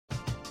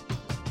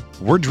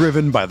We're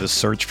driven by the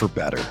search for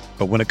better.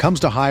 But when it comes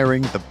to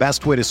hiring, the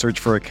best way to search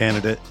for a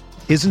candidate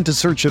isn't to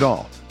search at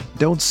all.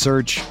 Don't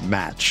search,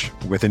 match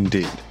with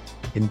Indeed.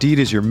 Indeed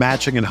is your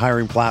matching and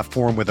hiring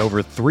platform with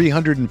over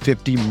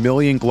 350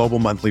 million global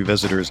monthly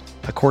visitors,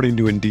 according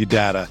to Indeed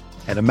data,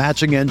 and a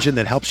matching engine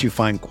that helps you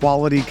find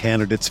quality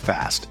candidates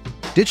fast.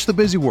 Ditch the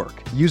busy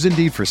work. Use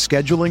Indeed for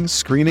scheduling,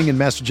 screening, and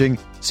messaging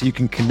so you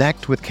can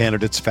connect with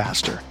candidates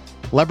faster.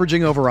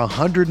 Leveraging over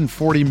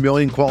 140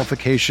 million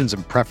qualifications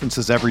and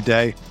preferences every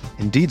day,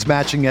 Indeed's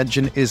matching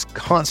engine is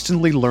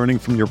constantly learning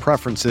from your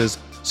preferences,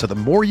 so the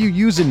more you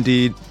use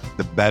Indeed,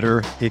 the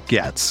better it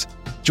gets.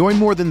 Join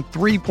more than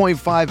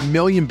 3.5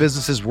 million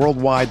businesses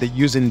worldwide that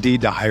use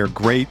Indeed to hire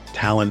great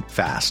talent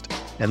fast.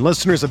 And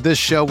listeners of this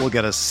show will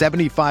get a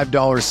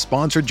 $75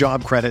 sponsored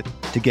job credit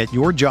to get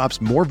your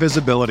jobs more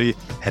visibility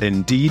at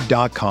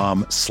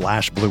Indeed.com/Blue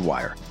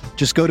Wire.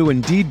 Just go to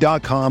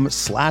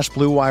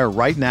Indeed.com/Blue Wire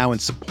right now and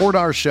support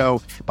our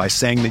show by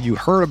saying that you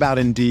heard about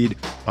Indeed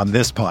on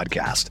this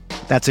podcast.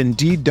 That's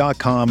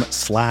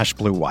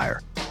Indeed.com/Blue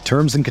Wire.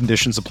 Terms and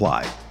conditions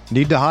apply.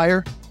 Need to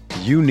hire?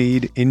 You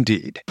need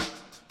Indeed.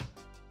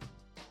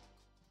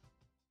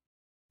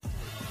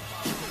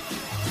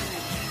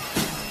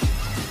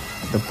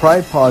 The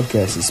Pride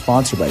Podcast is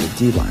sponsored by the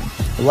D-Line,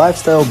 a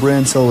lifestyle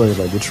brand celebrated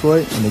by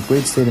Detroit and the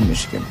great state of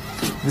Michigan.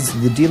 Visit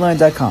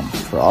thedline.com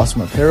for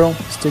awesome apparel,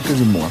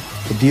 stickers, and more.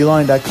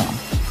 Thedline.com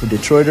for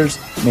Detroiters,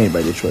 made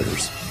by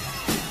Detroiters.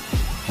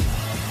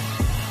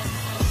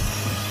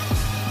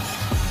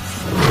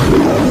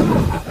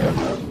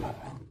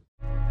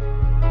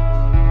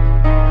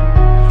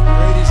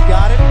 Brady's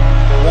got it,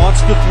 wants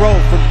to throw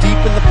from deep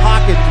in the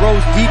pocket,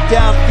 throws deep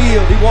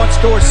downfield. He wants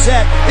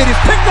Dorsett. It is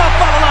picked off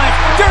by the line.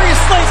 Darius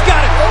Slay's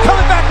got it.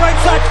 Coming back right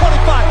side,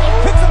 25.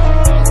 Picks up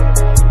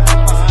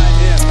behind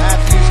him.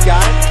 Matthews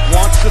got it.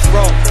 Wants to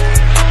throw.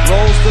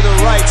 Rolls to the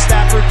right.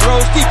 Stafford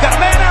throws deep. Got a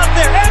man out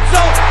there. End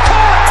zone.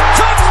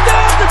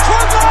 Touchdown,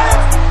 Detroit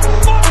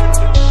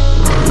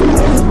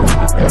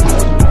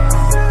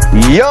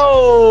Lions.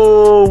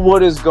 Yo,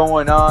 what is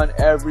going on,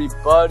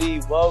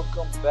 everybody?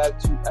 Welcome back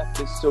to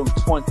episode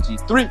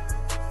 23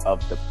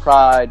 of the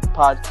Pride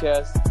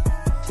Podcast.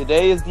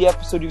 Today is the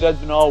episode you guys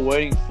been all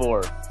waiting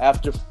for.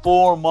 After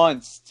 4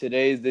 months,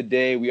 today is the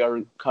day we are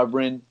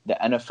covering the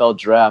NFL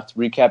draft,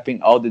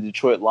 recapping all the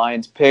Detroit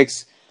Lions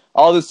picks,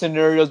 all the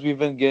scenarios we've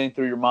been getting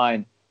through your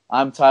mind.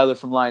 I'm Tyler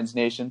from Lions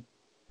Nation.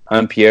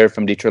 I'm Pierre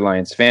from Detroit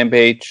Lions fan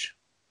page.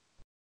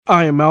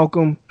 I am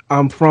Malcolm.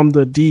 I'm from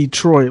the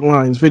Detroit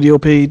Lions video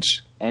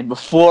page. And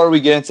before we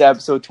get into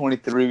episode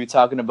 23, we're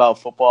talking about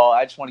football.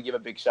 I just want to give a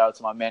big shout out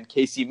to my man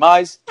Casey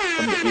Mize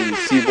from the Erie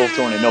Seawolves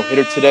throwing a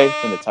no-hitter today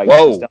from the Tigers.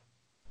 Whoa.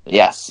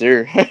 Yes,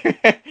 sir.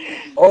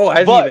 Oh,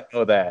 I didn't even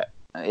know that.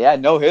 Yeah,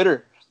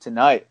 no-hitter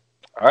tonight.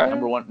 All right.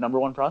 Number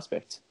one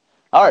prospect.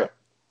 All right.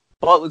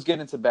 But let's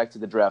get into back to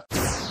the draft.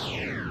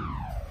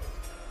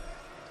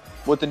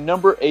 With the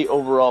number 8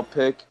 overall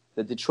pick,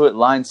 the Detroit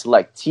Lions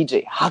select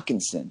T.J.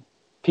 Hockenson.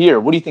 Pierre,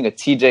 what do you think of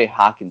T.J.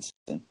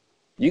 Hockenson?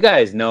 You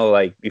guys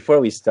know,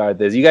 before we start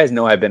this, you guys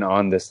know I've been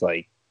on this,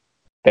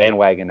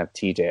 bandwagon of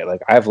TJ.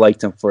 I've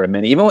liked him for a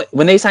minute. Even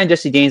when they signed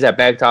Jesse James, I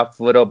backed off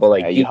a little,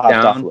 but deep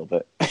down, off a little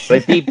bit.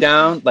 Deep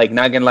down,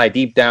 not gonna lie,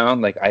 deep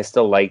down, I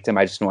still liked him.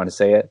 I just don't want to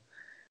say it.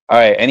 All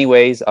right.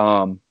 Anyways,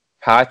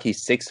 Hawk,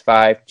 he's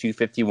 6'5",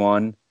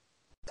 251,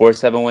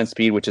 4.71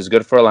 speed, which is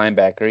good for a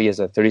linebacker. He has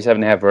a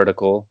 37.5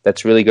 vertical.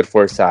 That's really good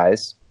for his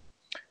size.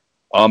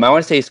 I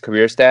want to say his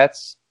career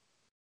stats.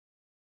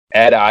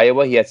 At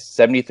Iowa, he has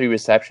 73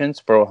 receptions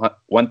for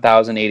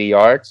 1,080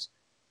 yards,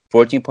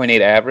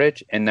 14.8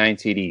 average, and 9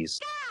 TDs.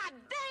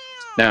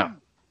 Now,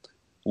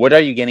 what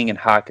are you getting in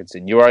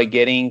Hockenson? You are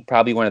getting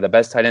probably one of the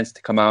best tight ends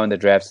to come out in the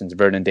draft since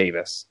Vernon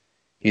Davis.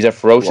 He's a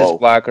ferocious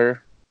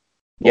blocker.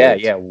 Bold.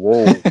 Yeah,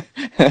 whoa.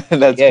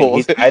 That's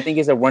bold. I think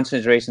he's a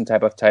once-in-a-generation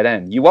type of tight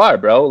end. You are,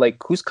 bro.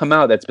 Who's come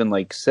out that's been,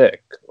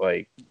 sick?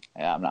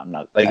 Yeah, I'm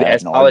not.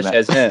 As polished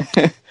as him.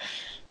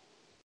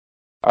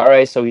 All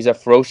right, so he's a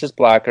ferocious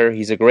blocker.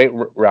 He's a great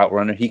route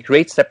runner. He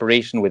creates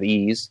separation with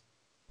ease.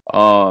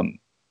 I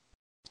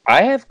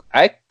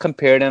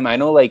compared him. I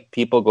know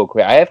people go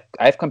crazy.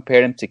 I've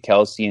compared him to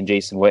Kelsey and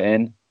Jason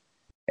Witten,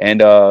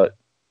 and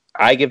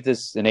I give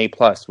this an A+.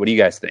 What do you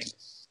guys think?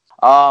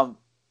 I'm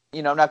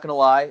not gonna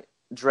lie.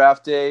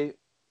 Draft day,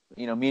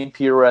 me and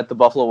Peter were at the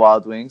Buffalo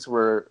Wild Wings.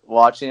 We're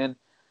watching.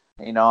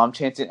 I'm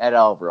chanting Ed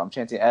Oliver.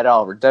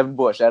 Devin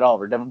Bush, Ed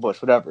Oliver, Devin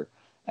Bush, whatever.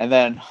 And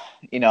then,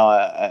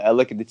 I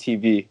look at the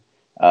TV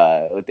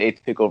with the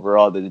 8th pick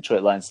overall, the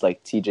Detroit Lions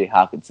select T.J.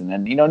 Hockenson.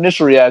 And,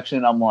 initial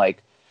reaction, I'm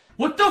like,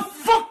 what the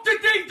fuck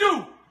did they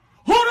do?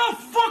 Who the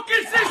fuck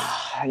is this?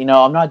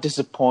 I'm not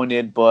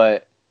disappointed,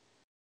 but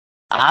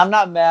I'm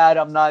not mad.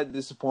 I'm not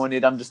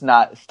disappointed. I'm just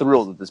not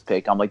thrilled with this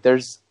pick. I'm like,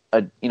 there's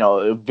a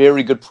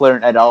very good player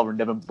in Ed Oliver and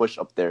Devin Bush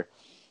up there.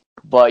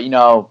 But,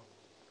 a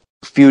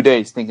few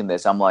days thinking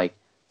this, I'm like,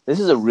 this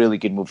is a really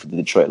good move for the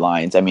Detroit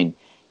Lions. I mean,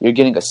 you're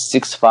getting a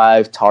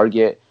 6'5"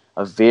 target,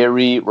 a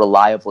very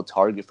reliable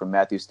target from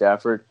Matthew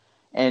Stafford.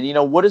 And,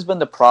 what has been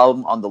the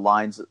problem on the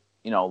Lions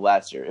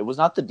last year. It was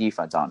not the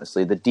defense,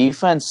 honestly. The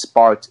defense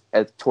sparked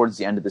towards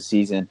the end of the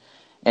season.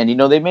 And,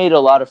 they made a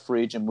lot of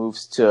free agent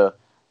moves to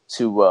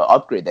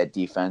upgrade that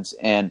defense.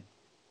 And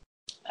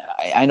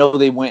I know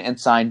they went and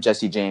signed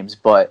Jesse James,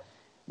 but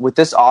with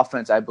this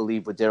offense, I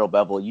believe with Darrell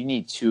Bevell, you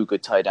need two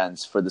good tight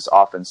ends for this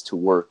offense to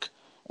work.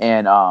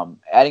 And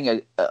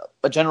adding a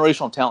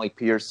generational talent like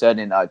Pierre said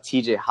in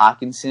T.J.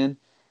 Hockenson,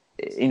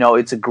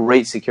 it's a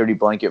great security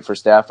blanket for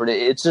Stafford.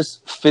 It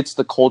just fits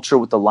the culture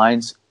with the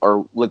Lions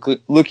are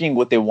looking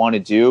what they want to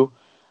do.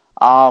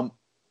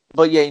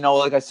 But yeah,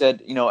 like I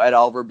said, Ed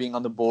Oliver being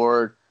on the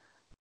board,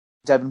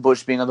 Devin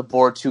Bush being on the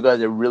board, two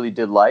guys I really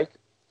did like.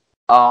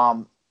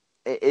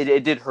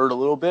 It did hurt a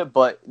little bit,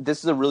 but this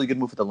is a really good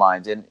move for the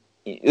Lions. And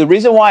the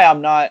reason why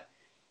I'm not,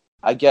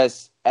 I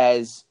guess,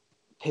 as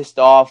pissed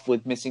off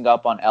with missing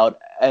up on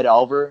Ed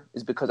Oliver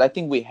is because I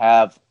think we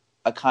have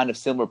a kind of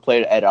similar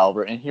player to Ed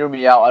Oliver. And hear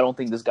me out, I don't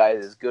think this guy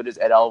is as good as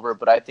Ed Oliver,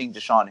 but I think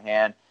Deshaun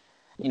Hand,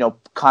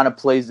 kind of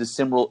plays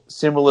the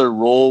similar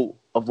role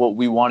of what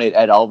we wanted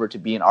Ed Oliver to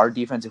be in our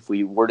defense if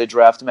we were to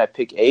draft him at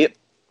pick 8.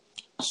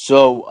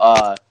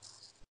 So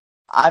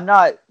I'm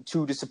not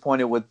too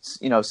disappointed with,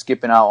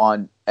 skipping out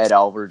on Ed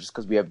Oliver just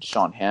because we have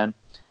Deshaun Hand.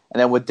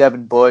 And then with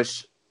Devin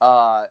Bush,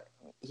 I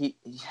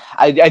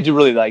do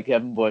really like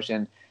Devin Bush.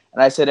 And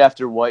I said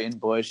after White and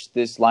Bush,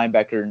 this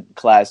linebacker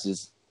class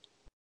is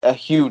a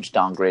huge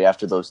downgrade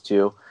after those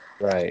two.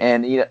 Right.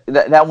 And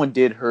that one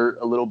did hurt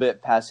a little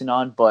bit passing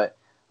on. But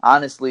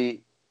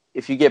honestly,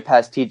 if you get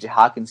past T.J.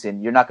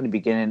 Hockenson, you're not going to be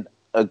getting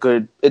a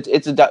good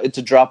it's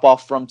a drop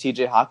off from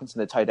T.J. Hockenson,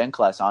 the tight end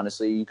class.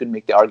 Honestly, you could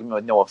make the argument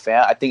with Noah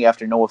Fant. I think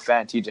after Noah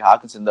Fant and T.J.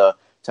 Hockenson, the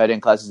tight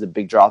end class is a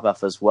big drop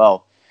off as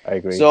well. I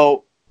agree.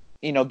 So,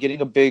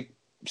 getting a big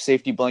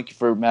safety blanket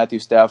for Matthew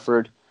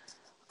Stafford,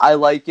 I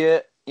like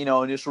it.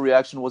 Initial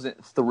reaction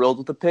wasn't thrilled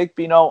with the pick,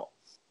 but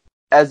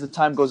as the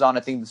time goes on, I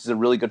think this is a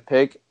really good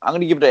pick. I'm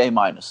going to give it an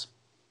A-.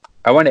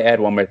 I want to add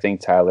one more thing,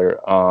 Tyler.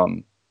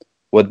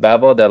 With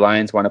Bevell, the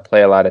Lions want to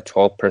play a lot of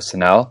 12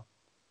 personnel,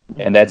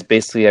 and that's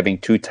basically having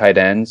two tight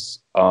ends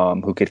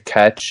who could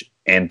catch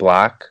and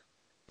block.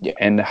 Yeah.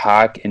 And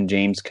Hawk and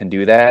James can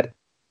do that.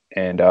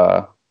 And,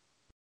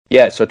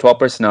 so 12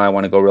 personnel, I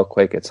want to go real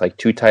quick. It's like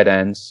two tight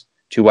ends,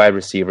 two wide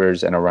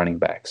receivers, and a running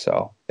back.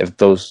 So if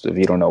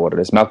you don't know what it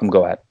is, Malcolm,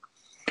 go ahead.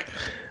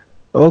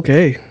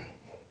 Okay.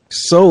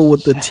 So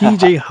with the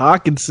T.J.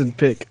 Hockenson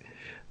pick,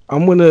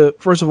 I'm going to,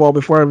 first of all,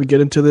 before I even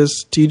get into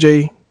this,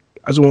 TJ,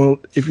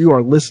 if you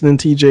are listening,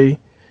 TJ,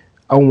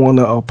 I want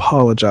to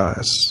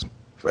apologize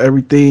for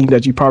everything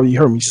that you probably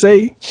heard me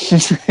say.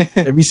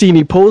 If you see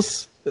any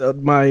posts,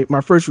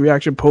 my first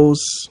reaction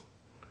posts,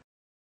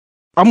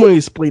 I'm going to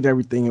explain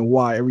everything and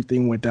why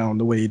everything went down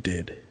the way it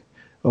did.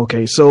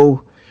 Okay,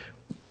 so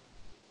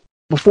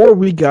before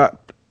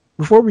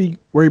we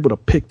were able to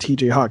pick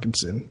T.J.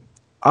 Hockenson,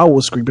 I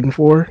was screaming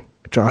for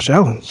Josh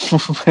Allen.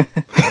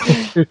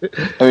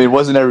 It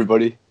wasn't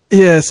everybody.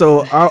 Yeah,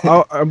 so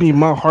I mean,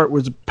 my heart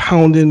was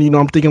pounding.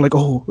 I'm thinking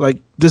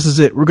this is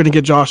it. We're gonna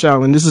get Josh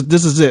Allen. This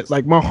is it.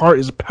 Like my heart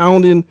is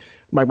pounding.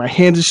 Like my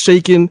hand is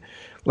shaking.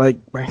 Like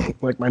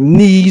my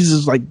knees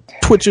is like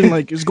twitching.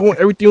 Like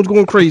everything was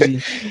going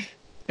crazy.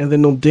 And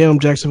then them damn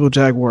Jacksonville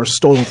Jaguars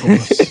stole him from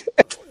us.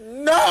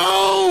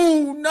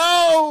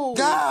 No,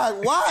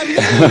 God,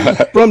 why?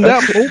 From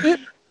that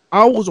moment,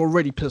 I was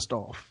already pissed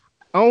off.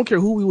 I don't care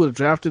who we would have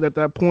drafted at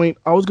that point.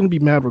 I was gonna be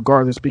mad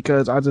regardless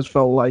because I just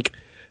felt like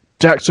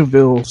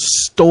Jacksonville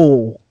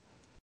stole.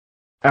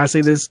 I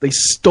say this, they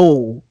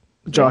stole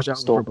Josh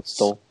Allen.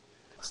 Stole.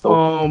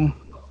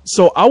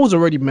 So I was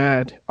already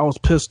mad. I was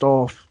pissed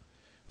off.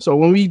 So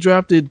when we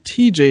drafted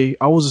TJ,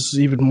 I was just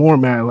even more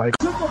mad. Like,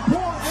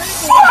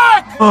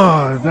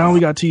 now we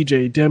got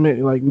TJ. Damn it!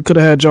 Like we could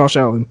have had Josh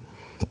Allen.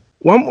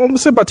 What I'm gonna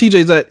say about TJ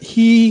is that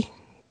he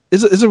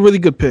is a really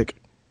good pick.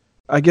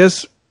 I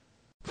guess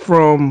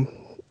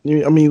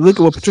look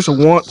at what Patricia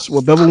wants,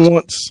 what Bevell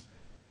wants.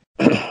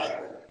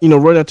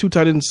 Run that two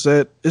tight end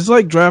set. It's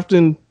like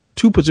drafting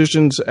two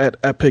positions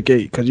at pick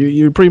 8 because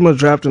you're pretty much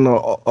drafting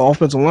an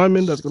offensive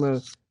lineman that's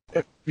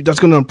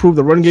gonna improve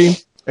the run game,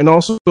 and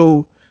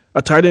also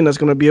a tight end that's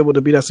gonna be able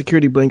to be that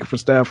security blanket for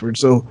Stafford.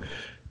 So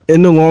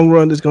in the long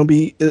run, it's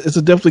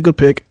a definitely good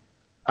pick.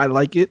 I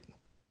like it.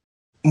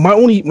 My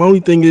only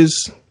thing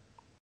is,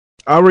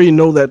 I already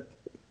know that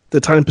the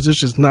tight end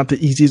position is not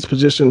the easiest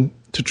position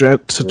to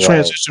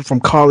transition from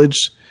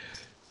college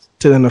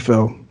to the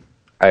NFL.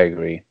 I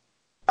agree.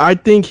 I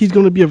think he's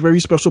going to be a very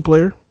special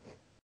player.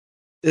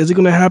 Is it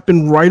going to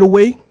happen right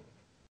away?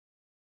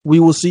 We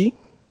will see.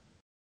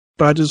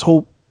 But I just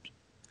hope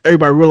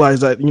everybody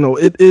realizes that,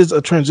 it is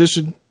a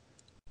transition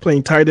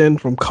playing tight end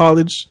from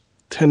college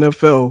to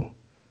NFL.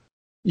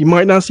 You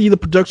might not see the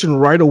production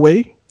right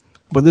away,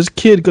 but this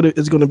kid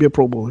is going to be a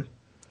Pro Bowler.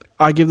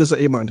 I give this an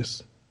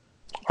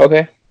A-.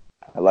 Okay.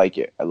 I like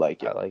it. I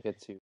like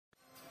it too.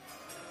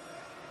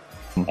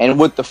 And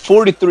with the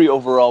 43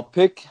 overall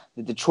pick,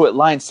 the Detroit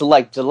Lions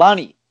select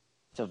Jelani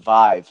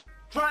Tavai.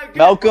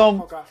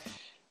 Malcolm,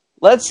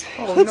 let's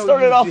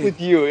start it off with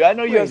you. I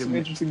know you have some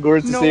interesting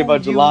words to say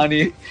about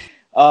Jelani.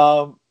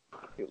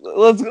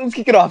 let's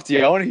kick it off to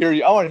you. I want to hear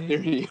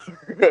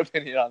your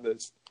opinion on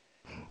this.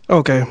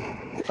 Okay.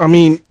 I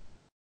mean,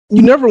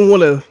 you never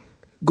want to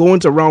go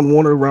into round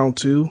 1 or round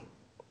 2,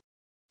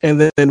 and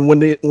then when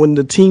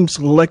the team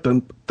select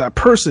that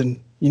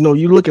person,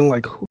 you're looking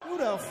like, Who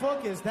the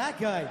fuck is that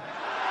guy?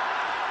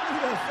 Who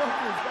the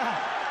fuck is that?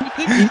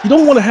 you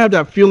don't want to have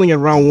that feeling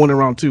in round 1 and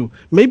round 2.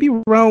 Maybe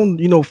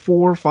round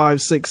 4,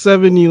 5, 6,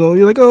 7.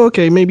 You're like, oh,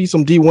 okay, maybe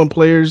some D1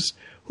 players.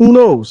 Who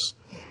knows?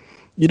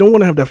 You don't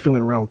want to have that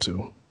feeling in round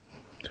 2.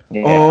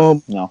 Yeah,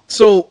 no.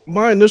 So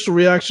my initial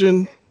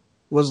reaction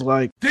was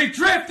like, They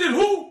drafted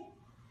who?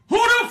 Who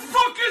the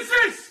fuck is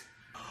this?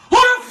 Who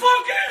the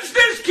fuck is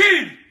this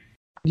kid?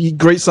 he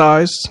great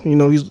size.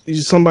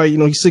 He's somebody.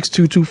 He's 6'2",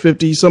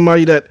 250.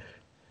 Somebody that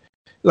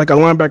like a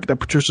linebacker that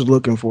Patricia's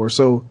looking for.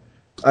 So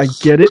I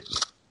get it.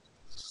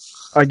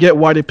 I get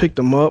why they picked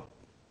him up,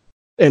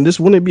 and this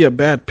wouldn't be a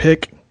bad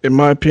pick in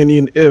my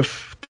opinion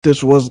if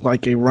this was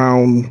like a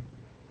round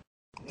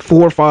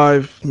 4 or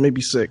 5, maybe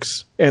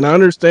 6. And I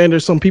understand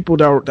there's some people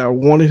that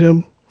wanted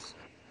him.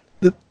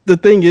 The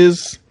thing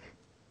is,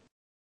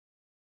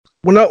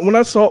 when I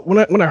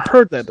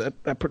heard that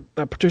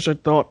Patricia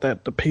thought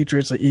that the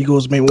Patriots or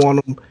Eagles may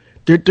want him,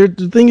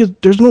 the thing is,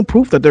 there's no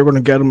proof that they're going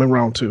to get him in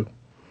round 2.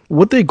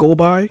 What they go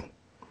by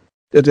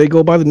is they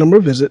go by the number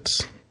of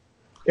visits,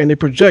 and they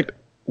project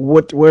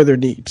where their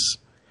needs.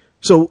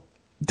 So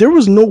there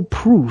was no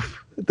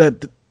proof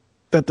that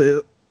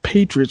the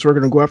Patriots were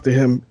going to go after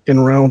him in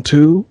round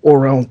 2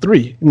 or round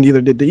 3. Neither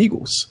did the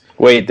Eagles.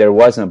 Wait, there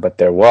wasn't, but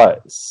there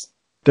was.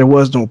 There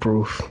was no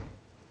proof.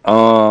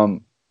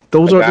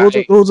 Those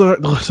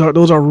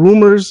are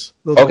rumors.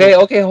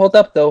 Okay, hold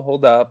up.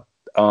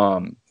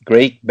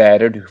 Greg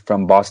Batterd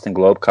from Boston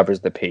Globe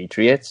covers the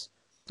Patriots.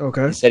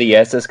 Okay. He said he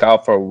asked the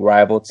scout for a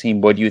rival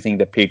team, what do you think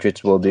the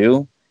Patriots will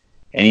do?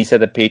 And he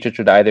said the Patriots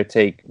would either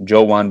take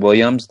Joejuan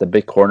Williams, the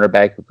big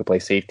cornerback who could play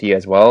safety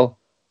as well,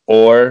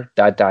 or ...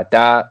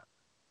 linebacker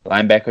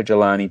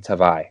Jelani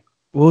Tavai.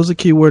 What was the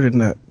key word in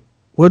that?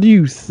 What do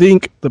you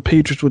think the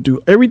Patriots would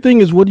do? Everything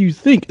is what do you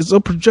think. It's a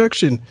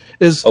projection.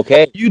 It's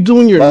okay. You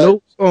doing your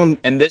notes on.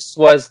 And this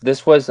was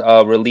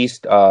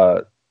released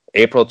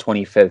April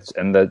 25th,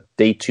 and the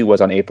day 2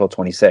 was on April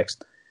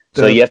 26th.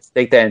 So you have to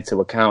take that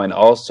into account. And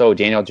also,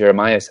 Daniel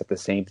Jeremiah said the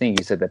same thing.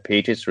 He said the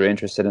Patriots were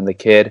interested in the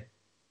kid.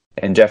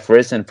 And Jeff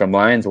Risson from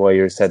Lions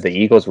Warriors said the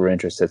Eagles were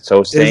interested.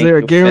 So is there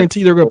a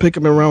guarantee they're going to pick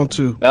him in round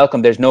 2?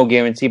 Malcolm, there's no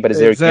guarantee, but is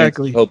there a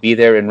guarantee he'll be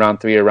there in round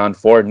 3 or round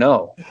 4?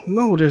 No.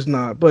 No, there's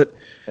not. But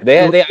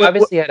they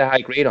obviously had a high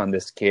grade on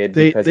this kid.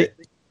 They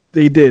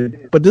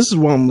did. But this is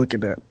what I'm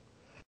looking at.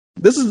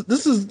 This is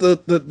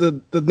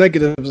the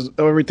negatives of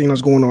everything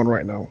that's going on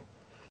right now.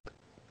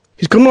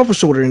 He's coming off a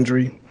shoulder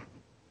injury.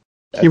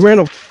 He ran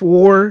a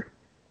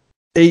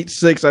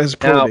 4.86 at his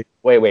pro day.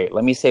 Wait.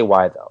 Let me say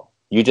why, though.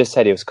 You just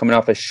said he was coming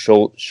off a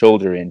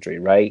shoulder injury,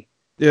 right?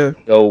 Yeah.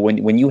 So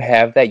when you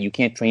have that, you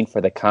can't train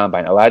for the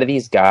combine. A lot of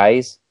these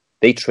guys,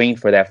 they train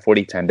for that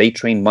 40 time. They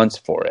train months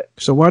for it.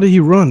 So why did he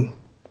run?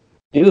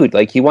 Dude,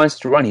 he wants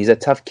to run. He's a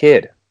tough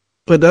kid.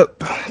 But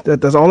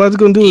that's all that's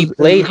going to do. He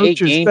played 8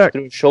 games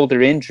through shoulder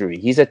injury.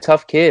 He's a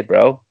tough kid,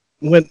 bro.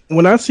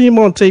 When I see him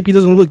on tape, he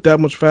doesn't look that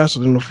much faster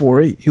than a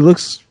 4.8. He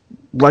looks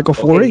like a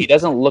 4.8. He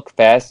doesn't look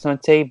fast on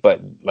tape,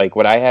 but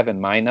what I have in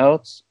my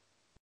notes,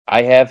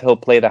 he'll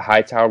play the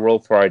high tower role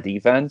for our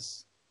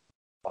defense.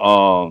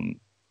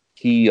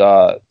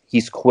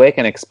 He's quick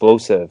and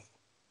explosive.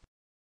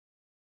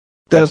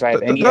 That's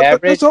right. And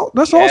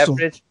that's awesome.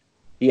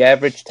 He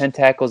averaged 10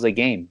 tackles a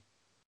game.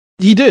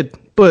 He did,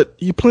 but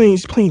he's playing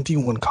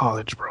D1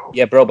 college, bro.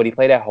 Yeah, bro, but he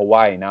played at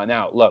Hawaii.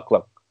 Now look.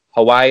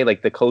 Hawaii,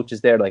 the coach is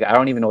there. I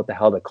don't even know what the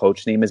hell the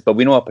coach name is, but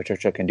we know what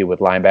Patricia can do with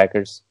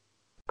linebackers.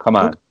 Come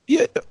on.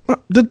 Yeah,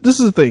 this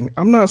is the thing.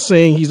 I'm not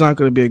saying he's not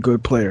going to be a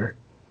good player.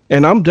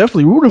 And I'm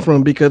definitely rooting for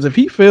him because if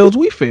he fails,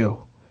 we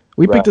fail.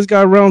 We picked this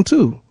guy round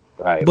 2.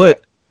 Right.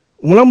 But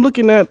when I'm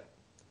looking at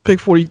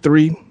pick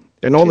 43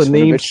 and all the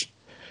names,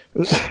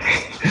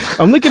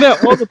 I'm looking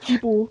at all the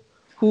people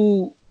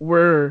who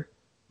were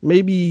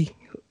maybe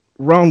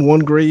round 1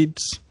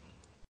 grades,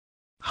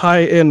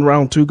 high end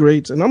round 2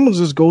 grades, and I'm gonna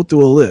just go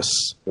through a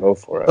list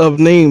of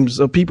names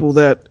of people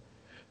that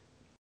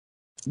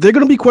they're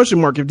gonna be question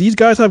mark. If these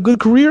guys have good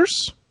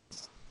careers,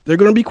 they're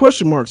gonna be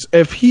question marks.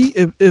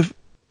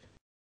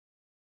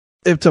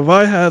 If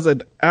Tavai has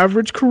an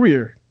average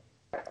career,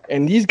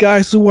 and these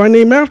guys who I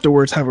name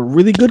afterwards have a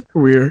really good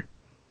career,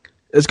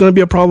 it's going to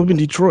be a problem in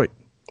Detroit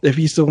if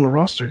he's still on the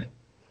roster.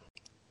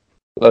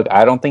 Look,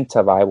 I don't think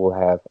Tavai will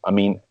have. I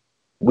mean,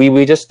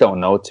 we just don't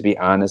know, to be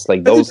honest.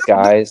 Those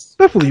guys,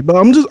 definitely. But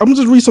I'm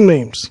just read some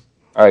names.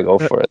 All right, go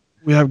for it.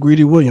 We have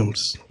Greedy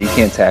Williams. He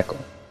can't tackle.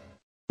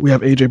 We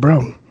have AJ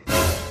Brown.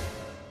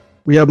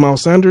 We have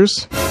Miles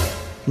Sanders,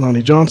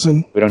 Lonnie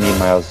Johnson. We don't need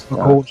Miles.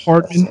 Nicole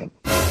Hardman,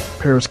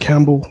 Paris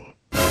Campbell,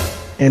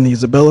 Andy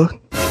Isabella,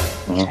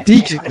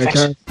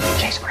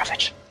 Chase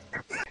Winovich,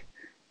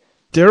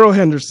 Darrell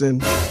Henderson,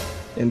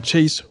 and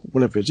Chase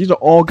Winovich. These are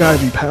all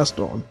guys we passed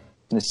on.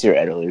 Nasir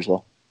Adderley as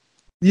well.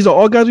 These are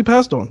all guys we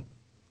passed on.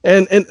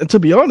 And to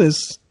be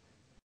honest,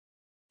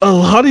 a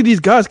lot of these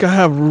guys can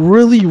have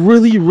really,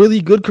 really,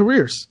 really good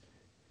careers.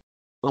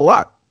 A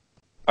lot.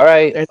 All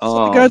right. And some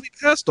of the guys we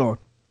passed on.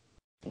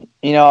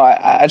 You know,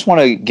 I just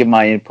want to give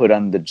my input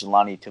on the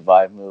Jelani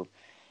Tavares move.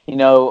 You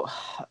know,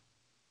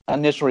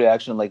 initial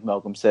reaction, like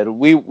Malcolm said,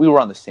 we were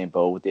on the same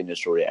boat with the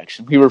initial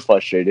reaction. We were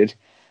frustrated.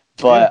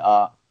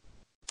 But,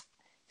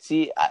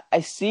 see,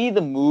 I see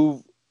the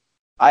move.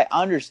 I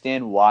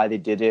understand why they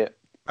did it.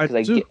 I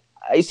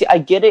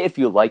get it if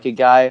you like a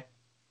guy.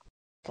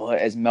 But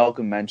as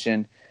Malcolm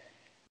mentioned,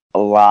 a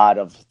lot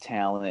of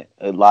talent,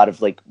 a lot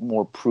of like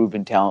more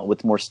proven talent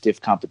with more stiff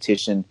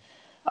competition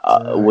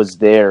was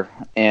there.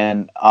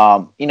 And,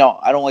 you know,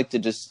 I don't like to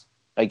just,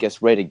 I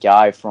guess, rate a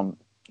guy from,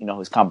 you know,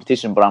 his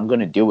competition, but I'm going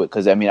to do it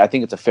because, I mean, I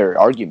think it's a fair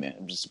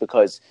argument just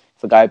because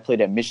if a guy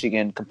played at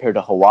Michigan compared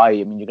to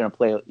Hawaii, I mean, you're going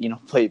to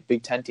play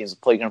Big Ten teams,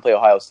 you're going to play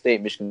Ohio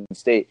State, Michigan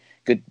State,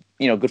 good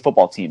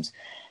football teams.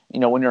 You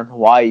know, when you're in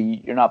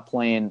Hawaii, you're not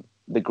playing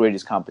the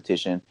greatest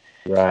competition.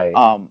 Right.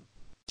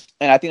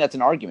 And I think that's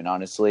an argument,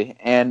 honestly.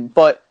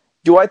 But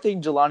do I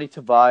think Jelani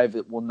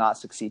Tavares will not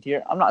succeed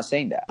here? I'm not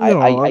saying that.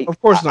 No, of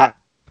course not.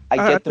 I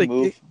get the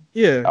move.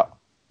 Yeah.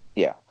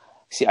 Yeah.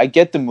 See, I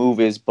get the move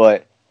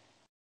but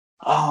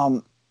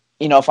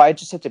you know, if I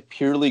just had to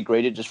purely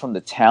grade it just from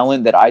the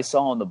talent that I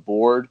saw on the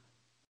board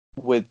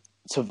with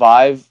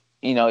Tavares,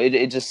 you know,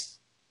 it just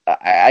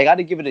I got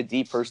to give it a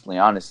D personally.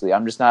 Honestly,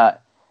 I'm just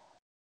not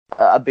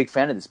a big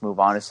fan of this move,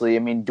 honestly. I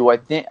mean, do I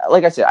think,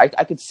 like I said,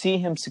 I could see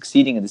him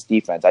succeeding in this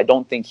defense. I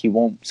don't think he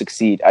won't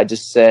succeed. I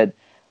just said,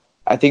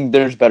 I think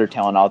there's better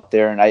talent out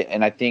there, and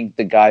I think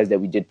the guys that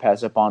we did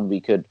pass up on,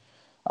 we could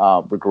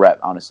regret,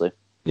 honestly.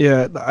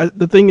 Yeah,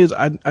 the thing is,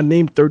 I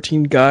named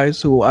 13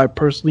 guys who I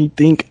personally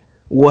think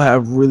will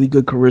have really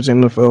good careers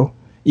in the NFL,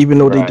 even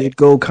though they did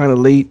go kind of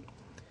late.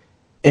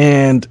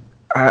 And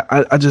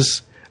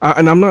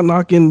I'm not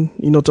knocking,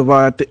 you know,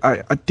 Tavares.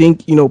 I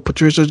think, you know,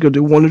 Patricia's going to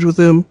do wonders with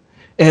him.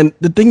 And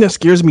the thing that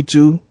scares me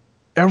too,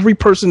 every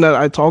person that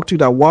I talk to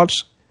that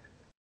watched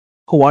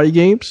Hawaii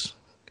games,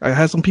 I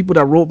had some people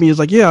that wrote me, is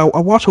like, yeah, I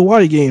watch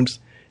Hawaii games.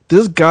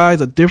 This guy's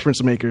a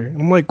difference maker.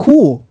 And I'm like,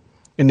 cool.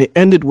 And they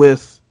ended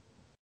with,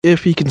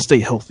 if he can stay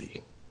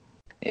healthy.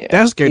 Yeah.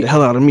 That scared the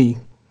hell out of me.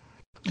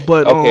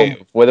 But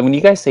okay, well, when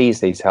you guys say he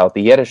stays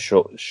healthy, he had a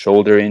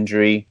shoulder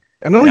injury.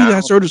 I know he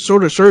had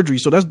shoulder surgery,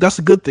 so that's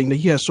a good thing that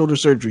he has shoulder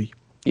surgery.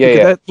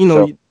 Yeah, That, you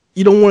know,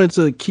 you don't want it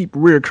to keep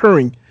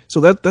reoccurring. So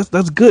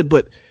that's good,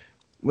 but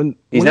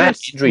he's not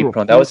injury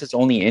prone. That was his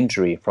only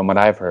injury, from what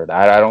I've heard.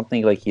 I don't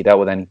think like he dealt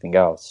with anything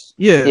else.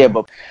 Yeah.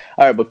 But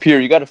all right, but Pierre,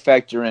 you got to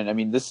factor in. I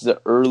mean, this is an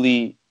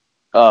early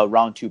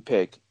round 2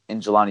 pick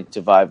in Jelani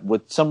Tavares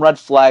with some red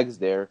flags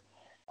there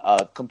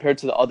compared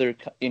to the other,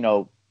 you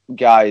know,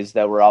 guys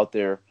that were out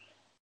there.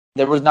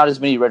 There was not as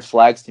many red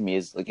flags to me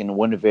as like in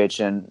Winovich,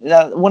 and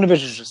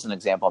Winovich is just an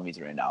example I'm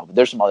using right now. But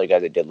there's some other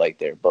guys I did like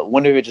there. But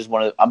Winovich is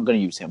one of I'm going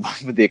to use him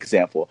with the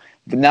example.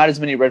 But not as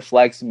many red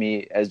flags to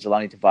me as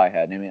Jelani Tavares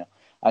had. I mean,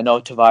 I know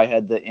Tavares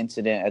had the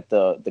incident at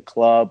the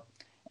club,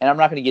 and I'm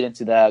not going to get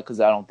into that because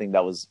I don't think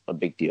that was a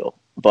big deal.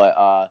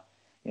 But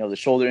you know, the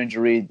shoulder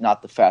injury,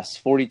 not the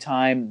fast 40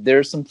 time.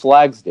 There's some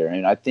flags there,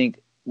 and I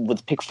think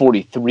with pick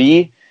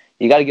 43.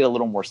 You got to get a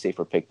little more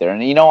safer pick there.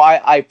 And, you know,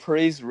 I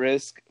praise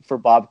risk for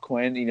Bob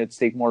Quinn, you know, to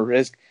take more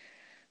risk.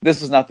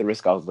 This was not the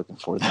risk I was looking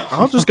for, though.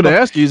 I was just going to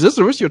ask you, is this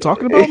the risk you're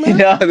talking about, man?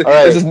 No,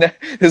 this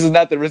is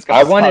not the risk I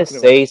was talking about. I want to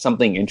say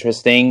something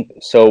interesting.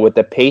 So with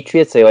the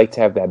Patriots, they like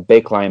to have that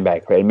big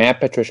linebacker, right? Matt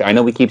Patricia, I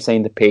know we keep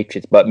saying the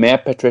Patriots, but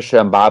Matt Patricia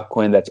and Bob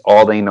Quinn, that's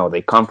all they know.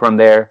 They come from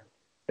there.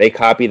 They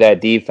copy that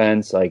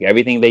defense. Like,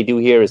 everything they do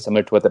here is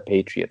similar to what the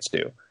Patriots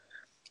do.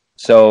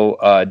 So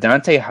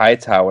Dante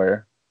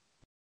Hightower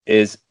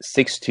is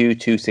 6'2",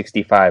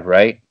 265,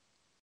 right?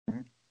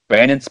 Mm-hmm.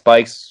 Brandon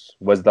Spikes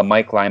was the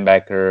Mike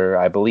linebacker,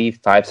 I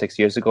believe, 5-6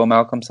 years ago,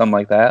 Malcolm, something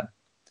like that.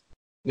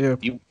 Yeah.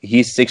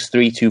 He's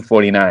 6'3",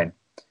 249.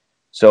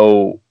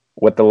 So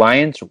what the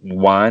Lions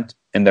want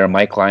in their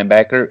Mike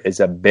linebacker is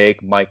a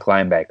big Mike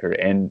linebacker.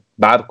 And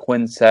Bob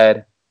Quinn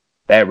said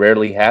that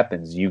rarely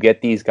happens. You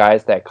get these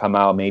guys that come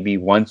out maybe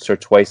once or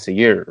twice a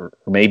year, or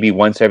maybe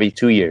once every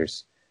 2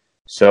 years.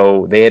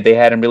 So they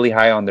had him really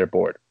high on their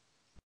board.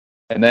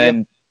 And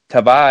then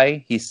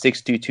Tavares, he's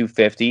 6'2",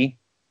 250.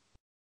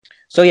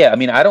 So, yeah, I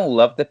mean, I don't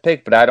love the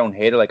pick, but I don't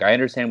hate it. Like, I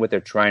understand what they're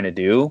trying to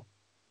do.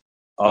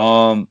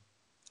 I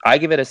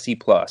give it a C+.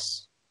 Okay.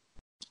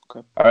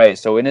 All right,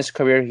 so in his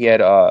career, he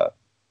had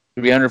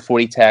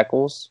 340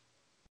 tackles,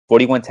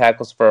 41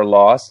 tackles for a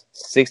loss,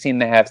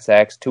 16.5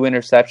 sacks, 2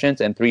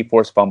 interceptions, and 3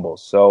 forced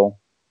fumbles. So,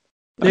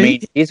 I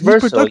mean, he's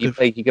versatile. He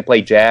could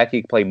play Jack,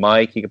 he could play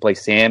Mike, he could play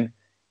Sam.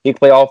 He could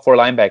play all 4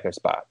 linebacker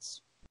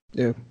spots.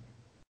 Yeah.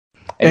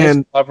 And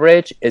his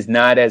coverage is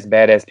not as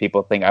bad as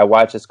people think. I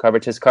watch his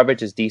coverage. His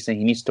coverage is decent.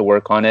 He needs to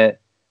work on it.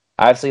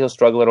 Obviously, he'll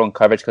struggle a little in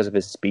coverage because of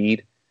his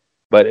speed.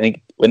 But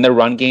in the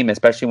run game,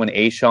 especially when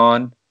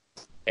Ashawn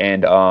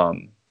and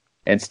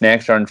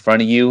Snacks are in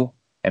front of you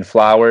and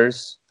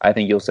Flowers, I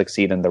think you'll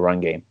succeed in the run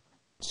game.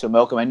 So,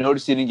 Malcolm, I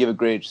noticed you didn't give a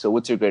grade. So,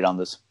 what's your grade on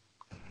this?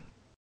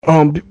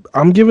 I'm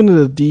giving it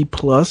a D+.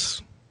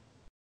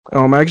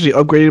 I actually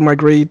upgraded my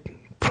grade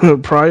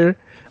prior.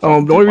 The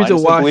only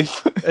reason why,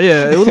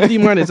 yeah, it was a D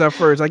minus at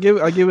first. I give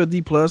it a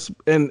D plus,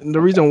 and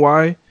the reason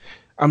why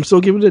I'm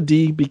still giving it a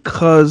D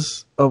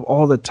because of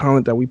all the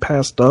talent that we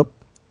passed up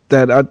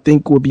that I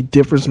think would be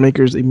difference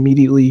makers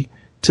immediately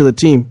to the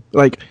team.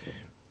 Like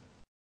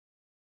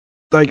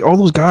all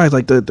those guys,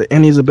 like the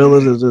Andy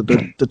Isabellas,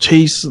 the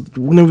Chase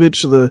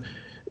Winovich,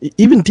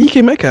 even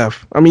DK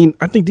Metcalf. I mean,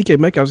 I think DK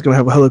Metcalf is gonna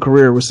have a hell of a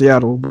career with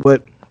Seattle,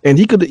 and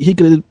he could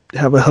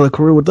have a hell of a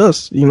career with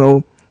us.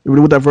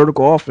 With that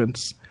vertical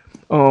offense.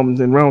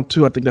 In round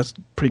 2, I think that's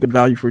pretty good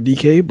value for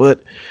DK,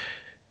 but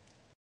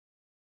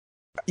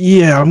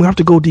yeah, I'm gonna have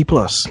to go D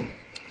plus.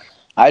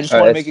 I just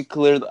want to make it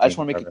clear. I just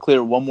want to make it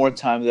clear one more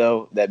time,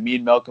 though, that me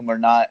and Malcolm are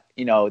not,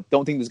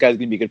 don't think this guy's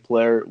gonna be a good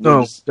player.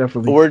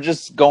 Definitely. We're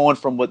just going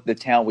from what the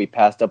talent we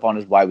passed up on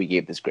is why we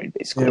gave this grade,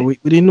 basically. Yeah, we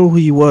didn't know who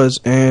he was,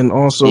 and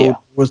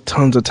also was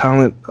tons of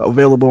talent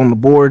available on the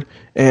board.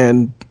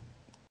 And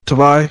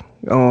Tavai,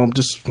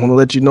 just want to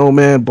let you know,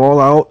 man, ball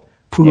out,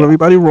 prove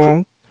everybody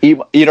wrong.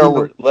 Eat our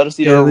words. Let us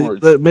eat our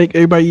words. Make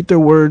everybody eat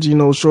their words.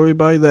 Show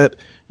everybody that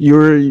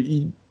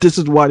this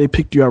is why they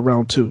picked you at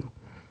round 2.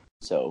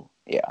 So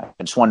yeah,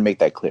 I just want to make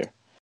that clear.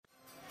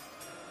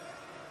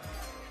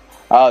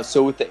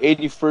 So with the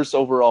 81st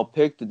overall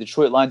pick, the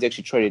Detroit Lions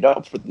actually traded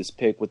up for this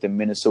pick with the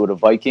Minnesota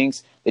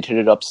Vikings. They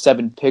traded up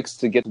 7 picks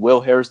to get Will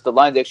Harris. The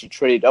Lions actually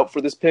traded up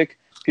for this pick.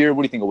 Pierre,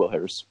 what do you think of Will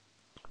Harris?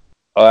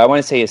 I want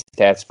to say his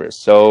stats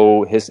first.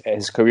 So his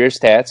career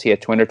stats: he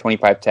had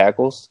 225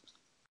 tackles.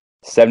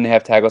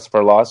 7.5 tackles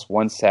for loss,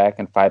 1 sack,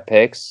 and 5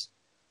 picks.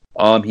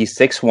 He's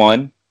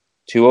 6'1",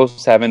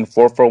 207,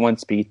 4.41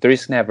 speed,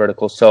 30.5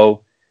 vertical.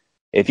 So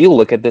if you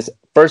look at this,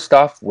 first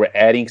off, we're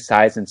adding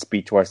size and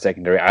speed to our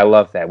secondary. I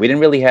love that. We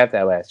didn't really have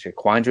that last year.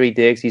 Quandre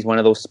Diggs, he's one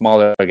of those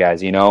smaller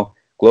guys,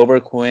 Glover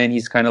Quinn,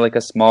 he's kind of like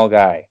a small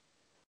guy.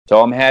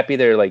 So I'm happy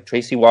they're like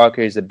Tracy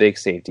Walker is a big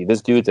safety.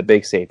 This dude's a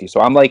big safety.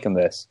 So I'm liking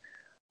this.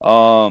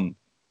 I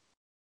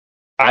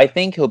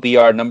think he'll be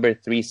our number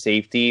 3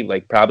 safety,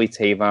 like probably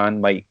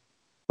Tavon might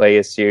play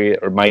a series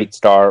or might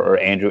star or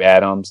Andrew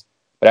Adams.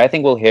 But I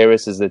think Will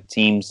Harris is the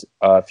team's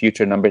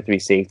future number 3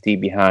 safety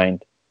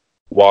behind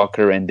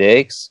Walker and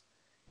Diggs.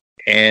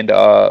 And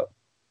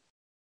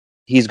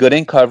he's good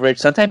in coverage.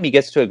 Sometimes he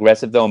gets too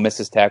aggressive, though, and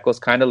misses tackles,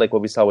 kind of like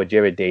what we saw with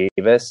Jared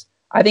Davis.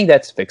 I think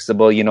that's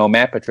fixable.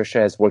 Matt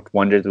Patricia has worked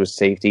wonders with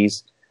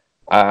safeties.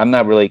 I'm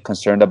not really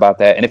concerned about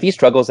that. And if he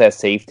struggles at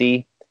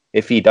safety,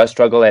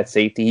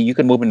 you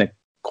can move him to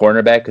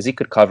cornerback because he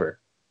could cover.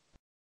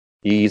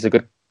 He's a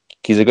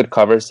good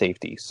cover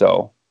safety.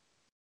 So,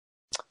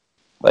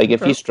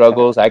 if he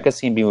struggles, I could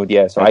see him being moved.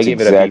 Yeah, so that's I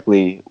gave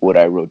exactly what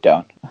I wrote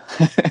down.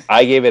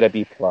 I gave it a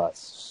B plus.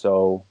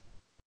 So,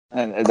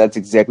 and that's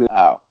exactly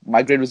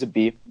my grade was a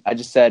B. I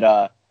just said,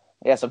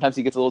 sometimes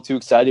he gets a little too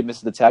excited,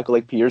 misses the tackle,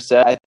 like Pierre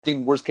said. I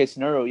think worst case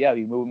scenario,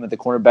 you move him at the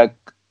cornerback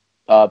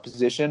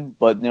position.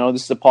 But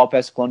this is a Paul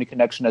Pasqualoni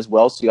connection as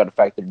well, so you got to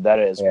factor that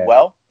as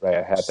well. Right,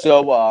 I have that.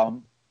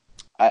 So,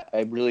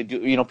 I really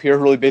do. Pierre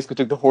really basically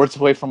took the words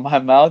away from my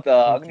mouth.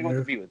 I'm going to go with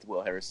the B with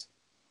Will Harris.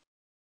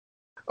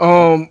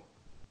 I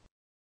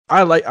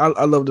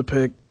love the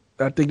pick.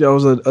 I think that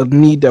was a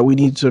need that we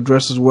need to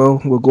address as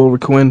well with Glover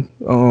Quinn,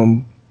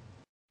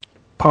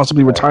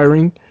 possibly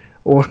retiring,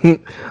 or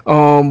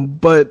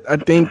but I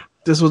think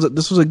this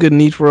was a good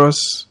need for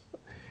us.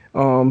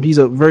 He's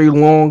a very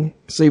long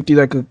safety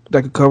that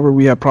could cover.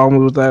 We had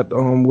problems with that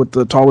with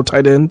the taller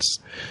tight ends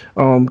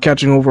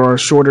catching over our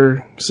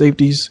shorter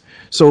safeties.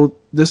 So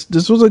this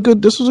was a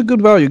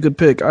good value, good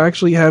pick. I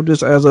actually have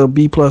this as a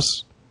B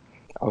plus.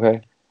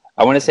 Okay.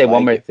 I want to say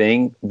one more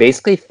thing.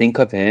 Basically, think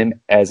of him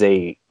as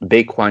a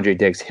big Quandre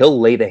Diggs. He'll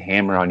lay the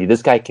hammer on you.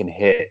 This guy can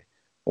hit.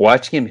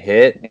 Watching him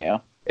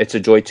hit, it's a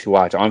joy to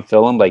watch. On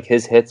film,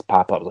 his hits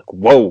pop up.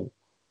 Whoa.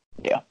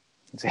 Yeah,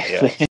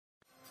 exactly. Yeah.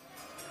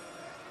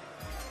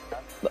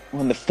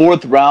 In the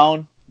 4th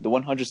round, the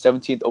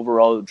 117th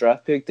overall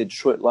draft pick, the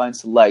Detroit Lions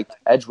select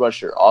edge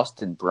rusher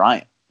Austin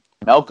Bryant.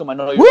 Malcolm, I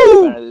know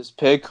you're a fan of this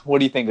pick. What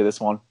do you think of this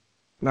one?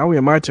 Now we're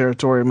in my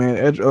territory,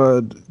 man.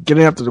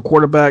 Getting after the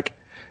quarterback.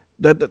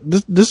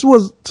 This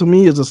was, to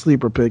me, is a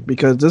sleeper pick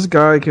because this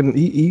guy can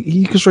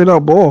straight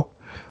out ball.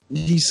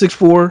 He's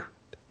 6'4",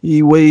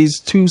 he weighs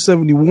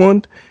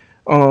 271.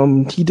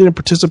 He didn't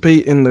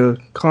participate in the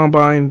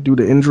combine due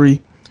to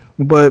injury,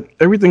 but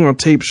everything on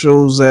tape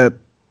shows that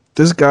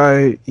this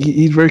guy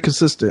he's very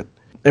consistent.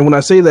 And when I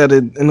say that,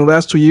 in the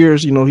last 2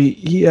 years,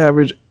 he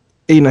averaged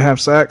 8.5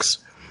 sacks.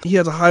 He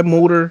has a high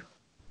motor.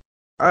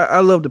 I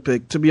love the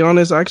pick. To be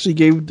honest, I actually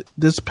gave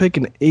this pick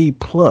an A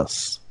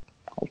plus.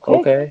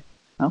 Okay.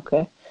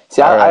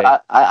 See,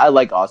 I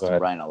like Austin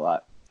Bryant a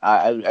lot.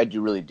 I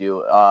do really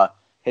do.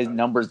 His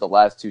numbers the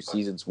last 2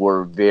 seasons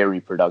were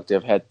very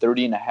productive. Had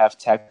 30.5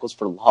 tackles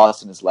for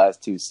loss in his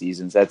last 2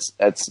 seasons.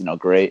 That's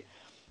great.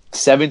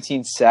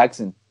 17 sacks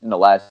in the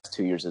last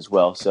 2 years as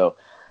well. So,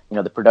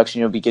 the production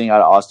you'll be getting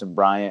out of Austin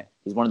Bryant.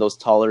 He's one of those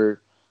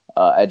taller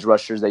edge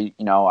rushers that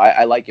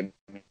I like him.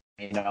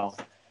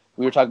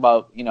 we were talking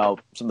about,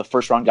 some of the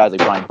first round guys like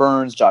Brian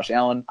Burns, Josh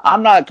Allen.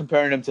 I'm not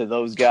comparing him to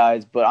those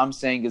guys, but I'm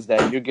saying is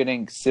that you're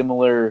getting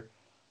similar.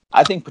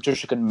 I think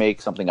Patricia can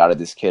make something out of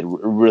this kid.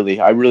 Really,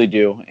 I really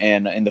do.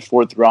 And in the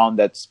 4th round,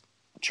 that's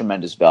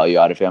tremendous value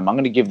out of him. I'm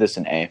going to give this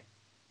an A.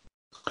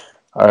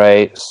 All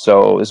right,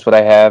 so this is what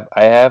I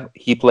have.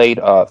 He played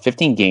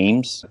 15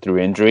 games through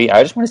injury.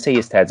 I just want to say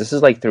his stats. This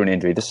is like through an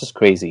injury. This is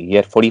crazy. He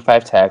had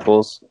 45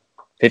 tackles,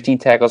 15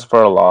 tackles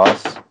for a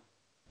loss,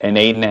 and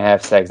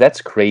 8.5 sacks.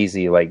 That's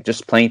crazy. Like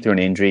just playing through an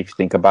injury. If you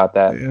think about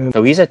that,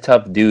 so he's a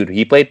tough dude.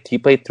 He played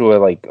through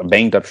a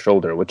banged up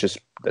shoulder, which is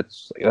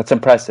that's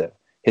impressive.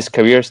 His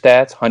career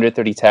stats: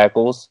 130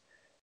 tackles,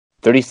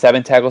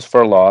 37 tackles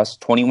for a loss,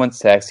 21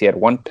 sacks. He had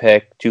 1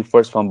 pick, 2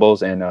 forced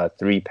fumbles, and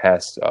 3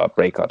 pass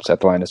breakups at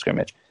the line of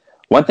scrimmage.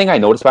 One thing I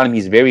noticed about him,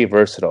 he's very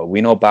versatile.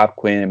 We know Bob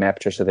Quinn and Matt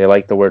Patricia, they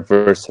like the word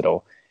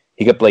versatile.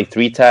 He could play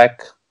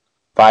 3-tech,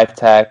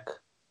 5-tech,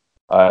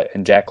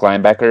 and Jack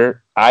linebacker.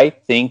 I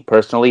think,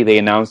 personally, they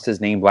announced his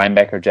name,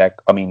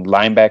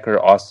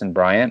 linebacker Austin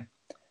Bryant.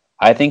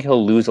 I think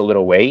he'll lose a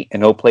little weight,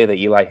 and he'll play the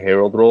Eli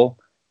Harold role.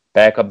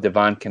 Back up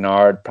Devon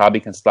Kennard, probably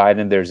can slide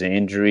in. There's an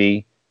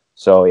injury.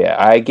 So yeah,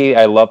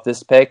 I love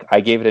this pick.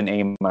 I gave it an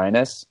A-.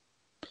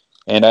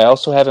 And I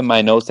also have in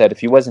my notes that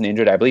if he wasn't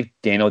injured, I believe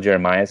Daniel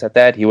Jeremiah's at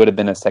that, he would have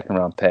been a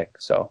 2nd-round pick.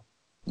 So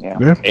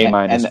yeah.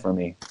 A- for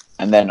me.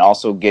 And then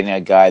also getting a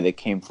guy that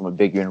came from a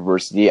big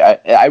university.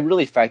 I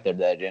really factored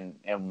that in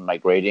my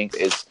grading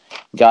is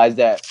guys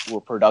that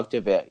were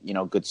productive at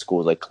good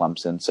schools like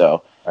Clemson.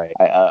 So right.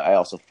 I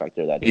also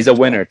factor that. He's a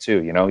winner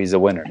too. He's a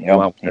winner. Yep.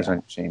 On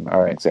your team.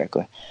 All right,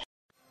 exactly.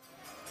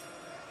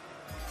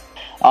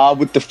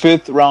 With the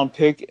 5th round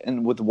pick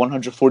and with the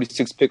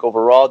 146th pick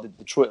overall, the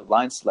Detroit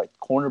Lions select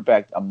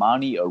cornerback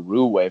Amani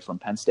Oruway from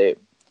Penn State.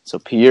 So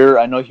Pierre,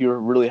 I know you're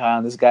really high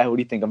on this guy. What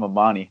do you think of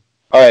Amani?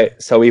 All right,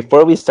 so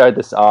before we start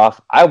this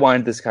off, I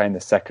wanted this guy in the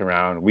 2nd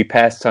round. We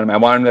passed on him. I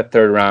wanted him in the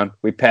 3rd round.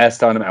 We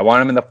passed on him. I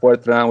wanted him in the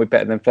 4th round. We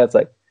passed. And then Fed's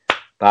like,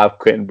 Bob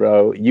Quinn,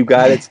 bro, you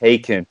got to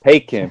take him.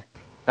 Take him.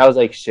 I was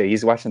like, shit,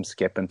 he's watching him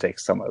skip and take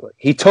someone. Like,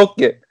 he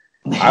took it.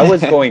 I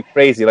was going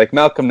crazy. Like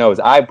Malcolm knows.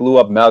 I blew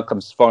up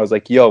Malcolm's phone. I was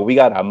like, yo, we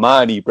got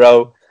Amani,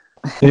 bro.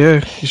 Yeah,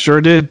 you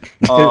sure did.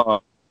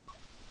 All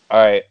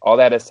right, all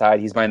that aside,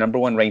 he's my number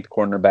 1 ranked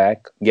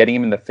cornerback. Getting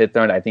him in the 5th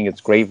round, I think it's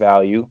great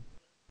value.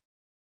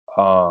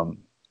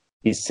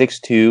 He's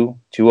 6'2",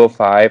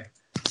 205,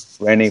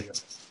 ran a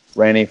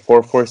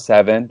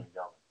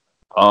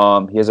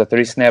 4.47. He has a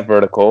 30-snap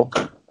vertical.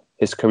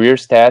 His career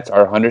stats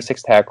are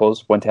 106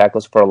 tackles, 1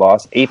 tackles for a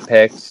loss, 8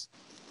 picks.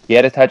 He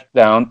had a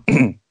touchdown,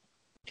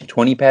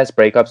 20 pass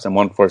breakups, and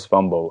 1 forced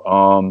fumble.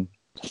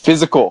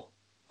 Physical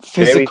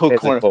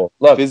corner.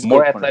 Look, physical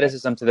more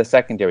athleticism to the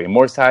secondary,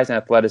 more size and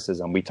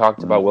athleticism. We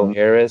talked about Will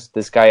Harris.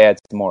 This guy adds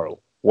more.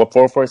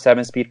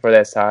 4.47 speed for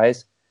that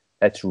size.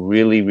 That's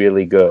really,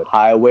 really good.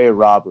 Highway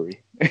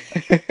robbery.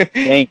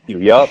 Thank you.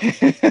 Yup.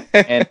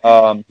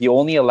 And he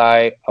only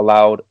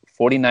allowed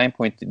 49.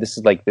 This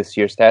is like this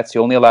year's stats. He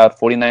only allowed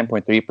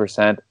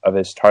 49.3% of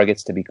his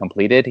targets to be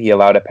completed. He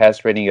allowed a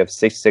pass rating of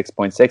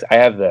 66.6. I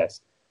have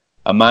this.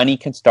 Amani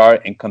can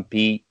start and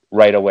compete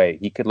right away.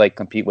 He could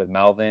compete with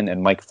Melvin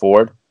and Mike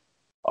Ford.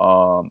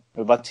 What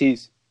about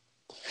Tease?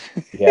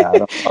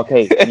 Yeah.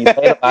 Okay. And he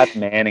played a lot of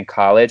man in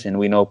college, and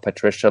we know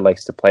Patricia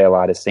likes to play a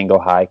lot of single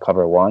high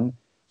cover 1.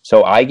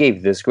 So I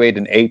gave this grade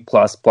an A++++.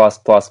 I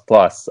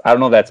don't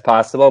know if that's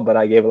possible, but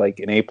I gave it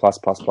an A++++.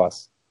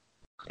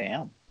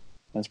 Damn,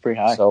 that's pretty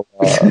high. So,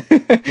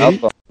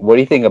 what do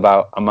you think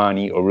about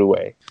Amani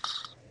Oruway?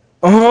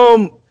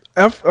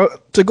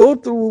 To go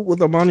through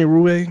with Amani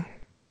Oruway,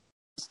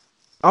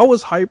 I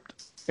was hyped,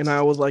 and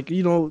I was like,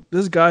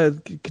 this guy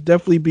could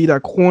definitely be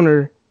that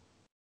corner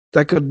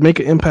that could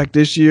make an impact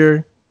this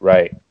year.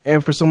 Right.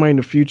 And for somebody in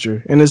the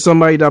future. And it's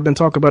somebody that I've been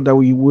talking about that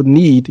we would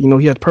need.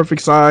 He had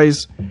perfect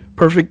size,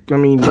 more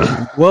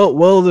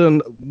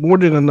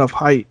than enough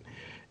height.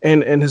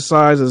 And his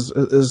size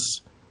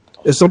is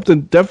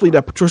something definitely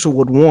that Patricia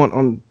would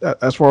want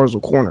as far as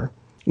a corner.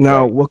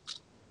 Now,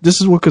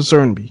 this is what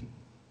concerned me.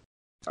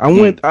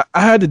 I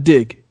had to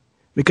dig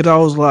because I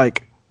was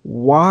like,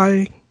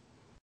 why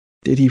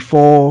did he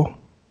fall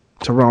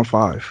to round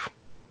 5?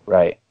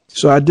 Right.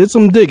 So I did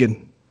some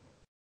digging.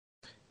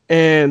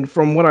 And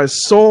from what I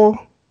saw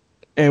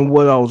and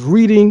what I was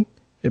reading,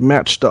 it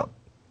matched up.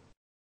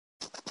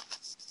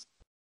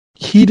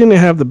 He didn't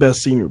have the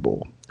best Senior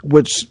Bowl,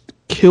 which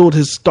killed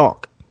his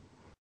stock.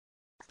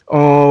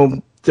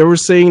 They were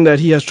saying that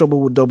he has trouble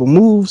with double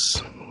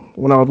moves.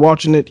 When I was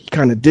watching it, he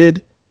kind of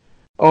did.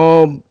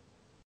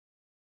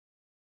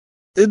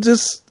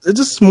 It's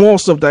just small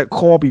stuff that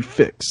Colby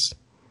fixed.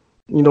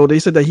 They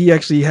said that he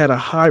actually had a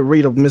high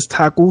rate of missed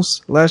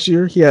tackles last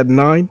year. He had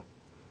 9.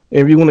 And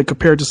if you want to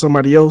compare it to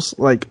somebody else,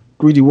 like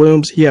Greedy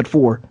Williams, he had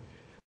 4.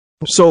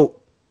 So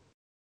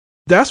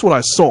that's what I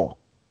saw.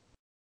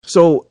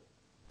 So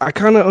I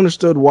kind of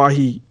understood why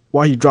he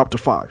dropped to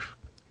 5.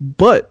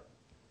 But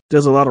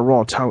there's a lot of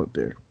raw talent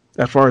there.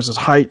 As far as his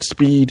height,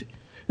 speed,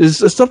 it's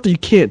stuff that you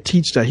can't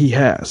teach that he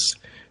has.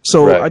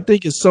 So right. I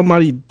think it's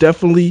somebody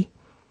definitely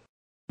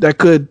that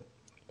could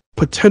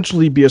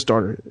potentially be a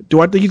starter.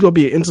 Do I think he's going to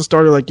be an instant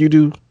starter like you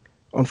do?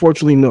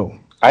 Unfortunately, no.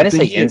 I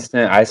didn't say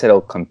instant. I said he'll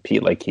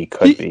compete like he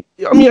could be.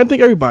 I mean, I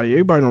think everybody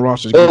in the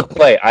roster is He'll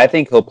play. I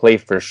think he'll play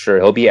for sure.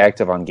 He'll be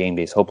active on game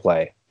days. He'll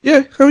play.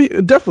 Yeah, I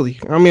mean, definitely.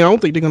 I mean, I don't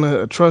think they're going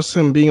to trust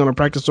him being on a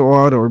practice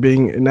squad or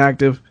being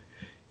inactive.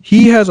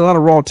 He has a lot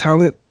of raw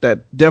talent that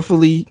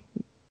definitely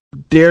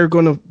they're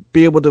going to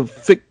be able to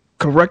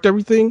correct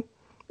everything,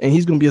 and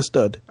he's going to be a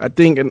stud. I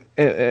think,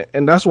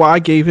 and that's why I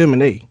gave him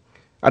an A.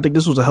 I think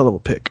this was a hell of a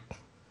pick.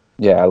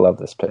 Yeah, I love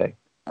this pick.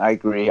 I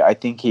agree. I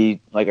think he,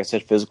 like I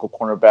said, physical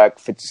cornerback,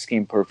 fits the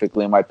scheme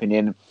perfectly, in my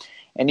opinion.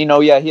 And, he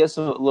has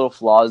some little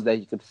flaws that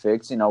he could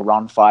fix.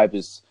 Round 5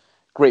 is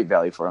great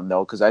value for him,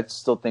 though, because I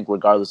still think,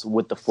 regardless of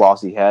what the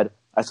flaws he had,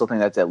 I still think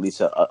that's at least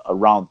a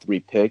round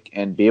 3 pick.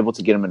 And be able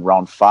to get him in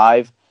round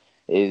 5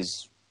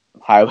 is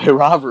highway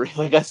robbery,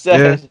 like I said.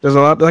 Yeah, there's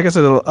a lot, like I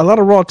said, a lot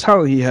of raw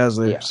talent he has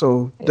there. Yeah.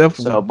 So,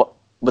 definitely. So,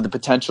 but the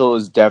potential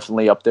is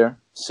definitely up there.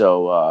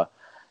 So,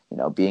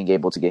 being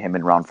able to get him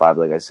in round 5,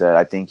 like I said,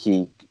 I think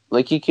he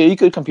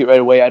could compete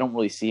right away. I don't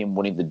really see him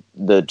winning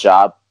the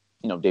job,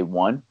 day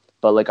one.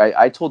 But like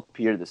I told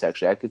Pierre this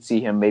actually, I could see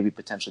him maybe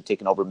potentially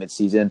taking over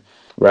midseason.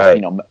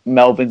 Right.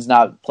 Melvin's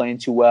not playing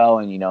too well,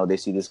 and they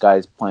see this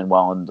guy's playing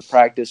well in the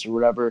practice or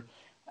whatever.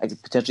 I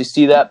could potentially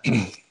see that.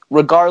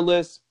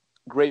 Regardless,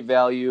 great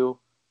value.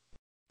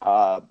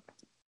 And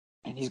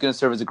he's going to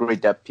serve as a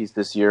great depth piece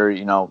this year.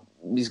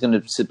 He's going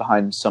to sit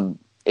behind some.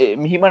 He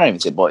might not even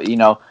sit, but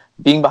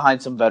being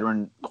behind some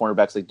veteran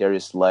cornerbacks like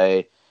Darius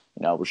Slay.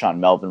 Rashaan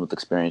Melvin with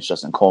experience,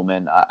 Justin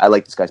Coleman. I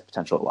like this guy's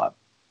potential a lot.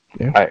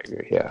 Yeah. I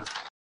agree, yeah.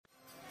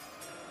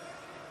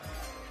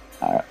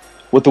 All right.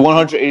 With the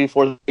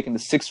 184th pick in the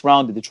 6th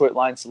round, the Detroit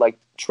Lions select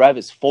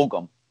Travis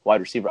Fulgham, wide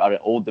receiver out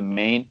of Old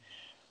Domain.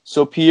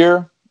 So,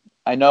 Pierre,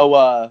 I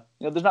know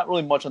there's not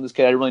really much on this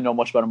kid. I didn't really know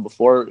much about him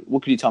before.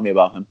 What could you tell me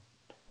about him?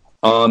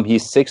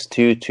 He's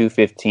 6'2",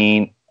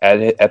 215.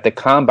 At the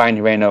combine,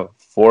 he ran a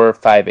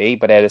 4.58,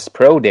 but at his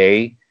pro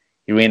day,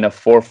 he ran a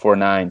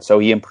 4.49, so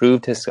he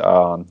improved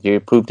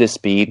his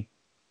speed.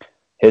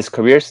 His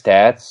career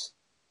stats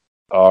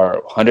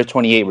are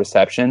 128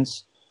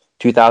 receptions,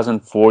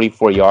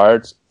 2,044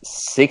 yards,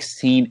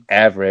 16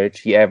 average.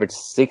 He averaged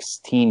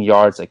 16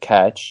 yards a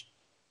catch,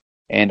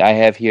 and I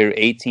have here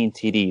 18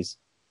 TDs.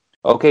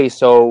 Okay,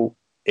 so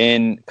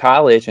in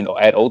college and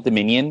at Old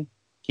Dominion,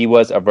 he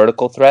was a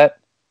vertical threat.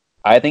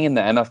 I think in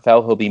the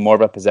NFL he'll be more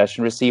of a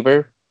possession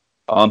receiver.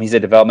 He's a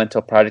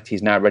developmental product.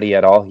 He's not ready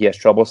at all. He has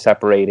trouble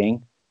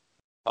separating.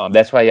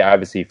 That's why he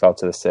obviously fell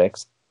to the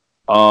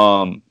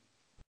 6th.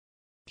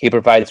 He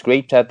provides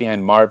great depth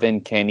behind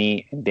Marvin,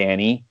 Kenny, and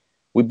Danny.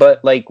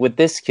 But like with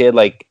this kid,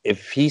 like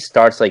if he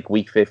starts like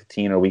week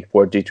 15 or week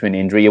 4 due to an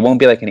injury, it won't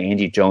be like an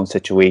Andy Jones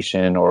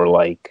situation or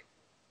like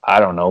I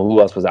don't know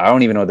who else was. I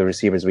don't even know the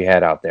receivers we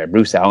had out there,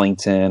 Bruce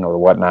Ellington or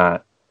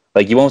whatnot.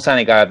 Like you won't sign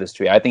a guy off the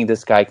street. I think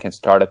this guy can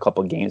start a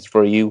couple games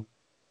for you.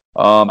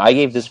 I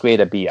gave this grade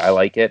a B. I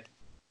like it.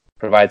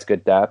 Provides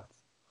good depth,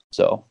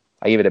 so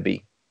I give it a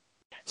B.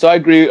 So I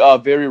agree.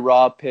 Very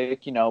raw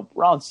pick.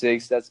 Round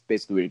 6. That's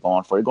basically what you're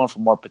going for. You're going for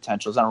more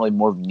potential. It's not really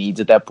more needs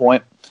at that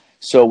point.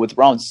 So with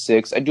round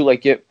 6, I do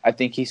like it. I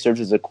think he serves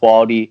as a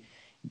quality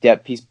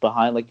depth piece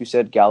behind, like you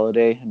said,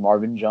 Galladay and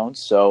Marvin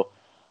Jones. So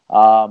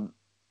I'm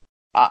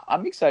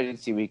excited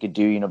to see what he could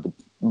do.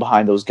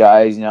 Behind those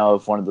guys.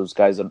 If one of those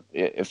guys,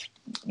 if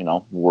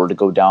were to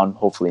go down,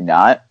 hopefully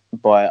not.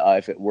 But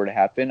if it were to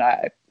happen,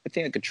 I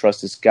think I could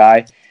trust this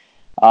guy.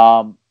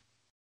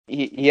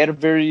 He had a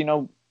very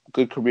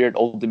good career at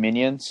Old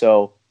Dominion,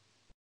 so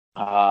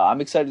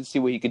I'm excited to see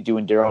what he could do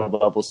in Darrell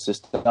Bevell's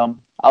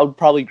system. I would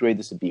probably grade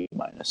this a B-.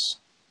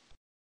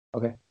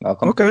 Okay,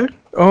 Malcolm. Okay.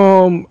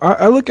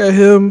 I look at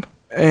him,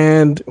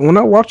 and when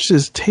I watch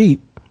his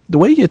tape, the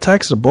way he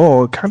attacks the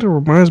ball, it kind of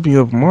reminds me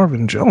of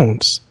Marvin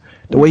Jones.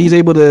 The way he's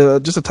able to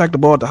just attack the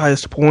ball at the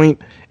highest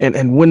point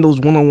and win those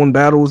one-on-one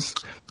battles.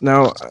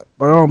 Now,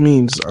 by all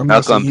means, I'm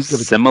not saying he's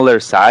gonna...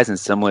 similar size and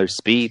similar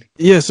speed.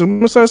 Yeah,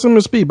 similar size,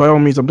 similar speed. By all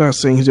means, I'm not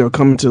saying he's going to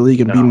come into the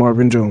league and be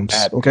Marvin Jones.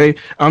 Okay,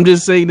 I'm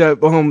just saying that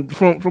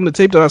from the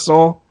tape that I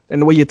saw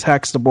and the way he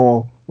attacks the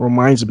ball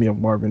reminds me of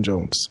Marvin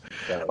Jones.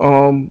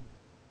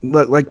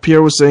 Like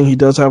Pierre was saying, he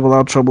does have a lot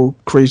of trouble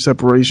creating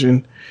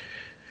separation.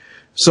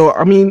 So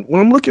I mean,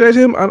 when I'm looking at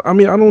him, I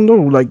don't know.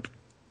 Like,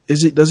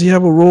 does he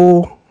have a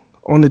role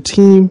on the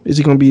team? Is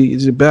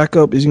he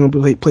backup? Is he going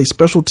to play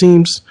special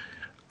teams?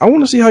 I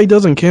want to see how he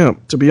does in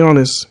camp, to be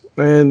honest.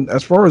 And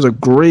as far as a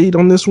grade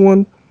on this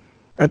one,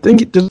 I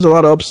think there's a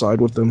lot of upside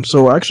with him.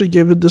 So I actually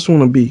gave this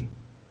one a B.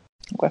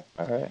 Okay.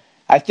 All right.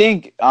 I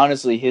think,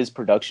 honestly, his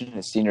production in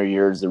his senior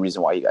year is the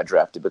reason why he got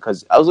drafted.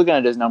 Because I was looking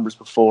at his numbers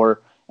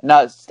before.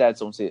 Not stats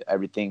don't say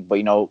everything. But,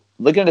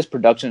 looking at his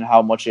production,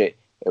 how much it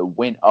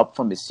went up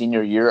from his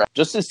senior year.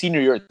 Just his senior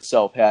year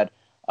itself had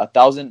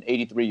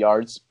 1,083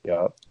 yards.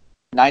 Yeah.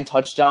 9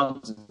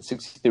 touchdowns and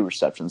 63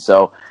 receptions.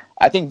 So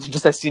I think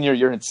just that senior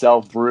year in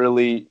itself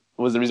really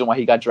was the reason why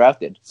he got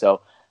drafted. So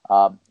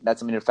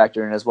that's something to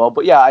factor in as well.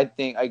 But yeah, I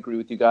think I agree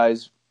with you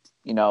guys.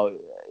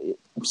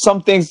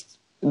 Some things,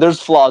 there's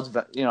flaws,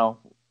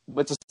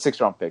 it's a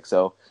 6th-round pick,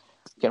 so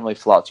can't really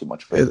flout too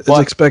much for it. It's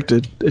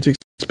expected. It's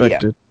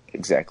expected. Yeah,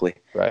 exactly.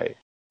 Right.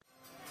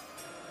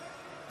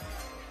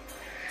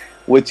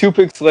 With 2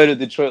 picks later,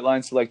 the Detroit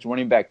Lions select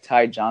running back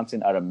Ty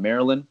Johnson out of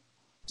Maryland.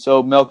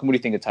 So, Malcolm, what do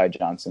you think of Ty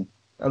Johnson?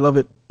 I love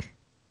it.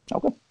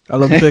 Okay. I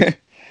love the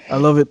pick. I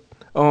love it.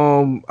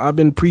 I've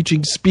been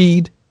preaching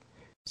speed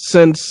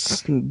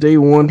since day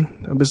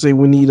one. I've been saying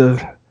we need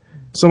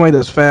somebody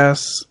that's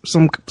fast,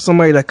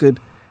 somebody that could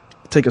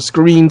take a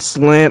screen,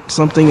 slant,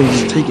 something, and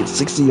just take it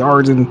 60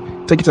 yards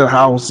and take it to the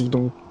house.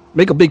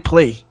 Make a big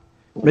play.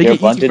 Make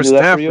it easy for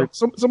Stafford.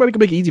 Somebody can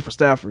make it easy for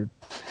Stafford.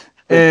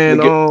 And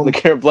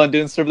LeGarrette Blount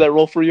didn't serve that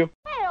role for you?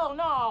 Hell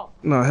no.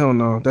 No, hell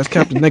no. That's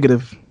Captain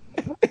Negative.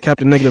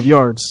 Captain Negative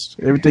yards.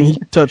 Everything he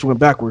touched went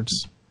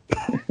backwards.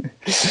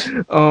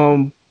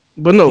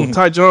 But no,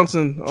 Ty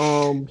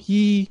Johnson.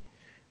 He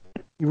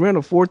ran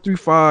a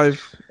 4.35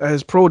 at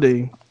his pro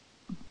day,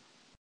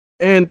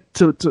 and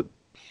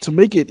to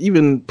make it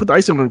even put the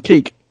icing on the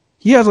cake,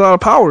 he has a lot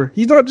of power.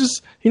 He's not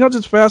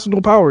just fast with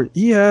no power.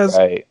 He's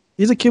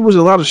a kid with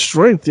a lot of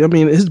strength. I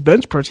mean, his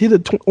bench press, he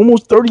did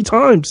almost 30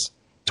 times.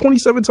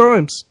 27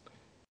 times.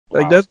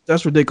 Wow. Like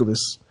that's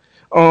ridiculous.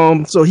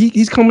 So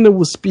he's coming in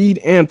with speed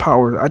and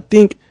power. I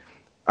think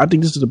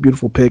this is a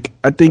beautiful pick.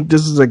 I think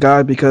this is a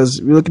guy because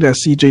we're looking at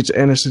CJ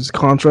Anderson's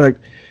contract.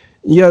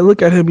 Yeah,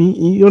 look at him.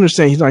 You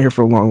understand he's not here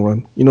for a long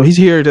run. He's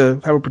here to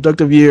have a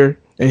productive year,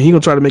 and he's gonna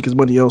try to make his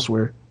money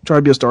elsewhere. Try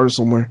to be a starter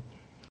somewhere.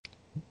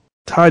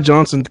 Ty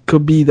Johnson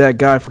could be that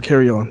guy for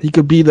carry on. He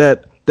could be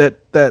that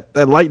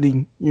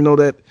lightning.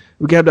 That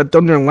we can have that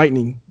thunder and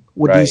lightning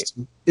with these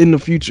two in the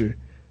future.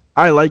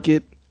 I like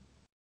it.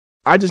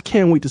 I just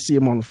can't wait to see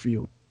him on the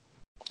field.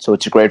 So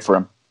what's your grade for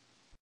him?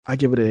 I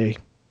give it an A.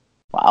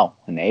 Wow,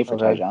 an A for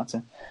Ty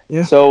Johnson.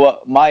 Yeah.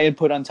 So my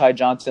input on Ty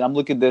Johnson, I'm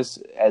looking at this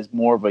as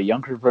more of a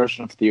younger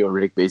version of Theo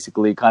Riddick,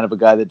 basically, kind of a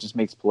guy that just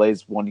makes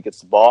plays when he gets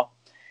the ball,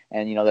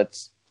 and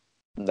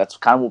that's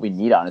kind of what we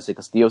need, honestly,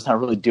 because Theo's not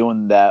really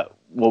doing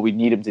what we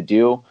need him to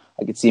do.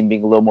 I could see him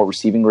being a little more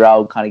receiving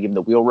route, kind of give him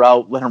the wheel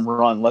route, let him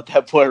run, let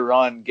that boy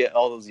run, get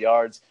all those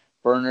yards,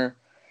 burner.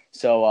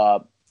 So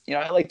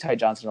I like Ty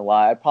Johnson a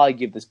lot. I'd probably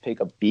give this pick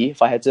a B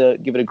if I had to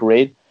give it a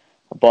grade.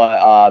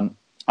 But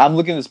I'm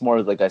looking at this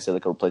more, like I said,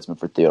 like a replacement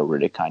for Theo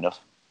Riddick, kind of.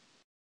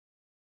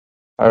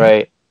 All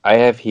right. I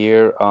have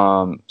here,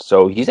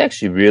 so he's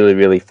actually really,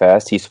 really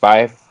fast. He's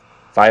 5'10",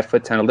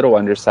 a little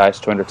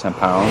undersized, 210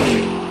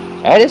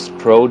 pounds. At his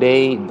pro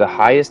day, the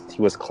highest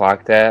he was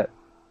clocked at,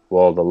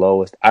 well, the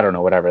lowest, I don't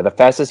know, whatever. The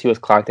fastest he was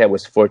clocked at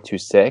was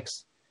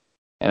 4.26.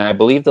 And I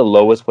believe the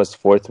lowest was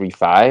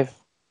 4.35.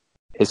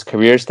 His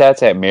career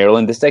stats at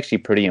Maryland, this is actually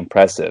pretty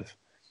impressive.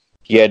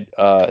 He had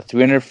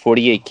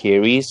 348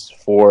 carries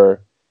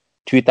for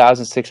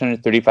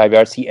 2,635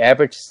 yards. He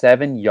averaged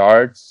 7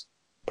 yards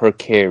per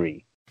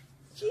carry.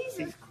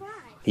 Jesus Christ.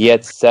 He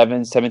had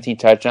 17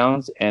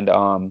 touchdowns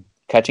and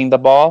catching the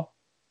ball.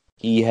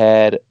 He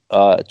had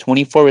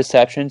 24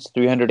 receptions,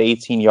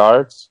 318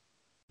 yards,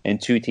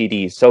 and 2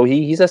 TDs. So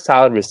he's a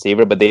solid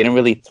receiver, but they didn't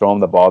really throw him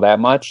the ball that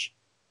much.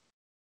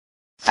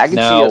 I can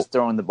see us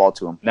throwing the ball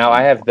to him. Now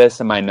I have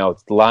this in my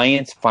notes. The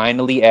Lions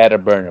finally add a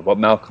burner. What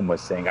Malcolm was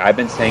saying. I've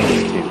been saying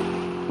this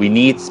too. We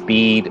need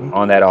speed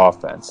on that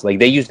offense. Like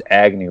they used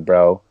Agnew,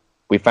 bro.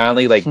 We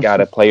finally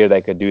got a player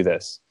that could do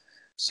this.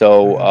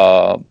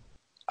 So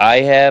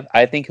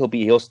I think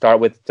he'll start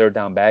with third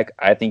down back.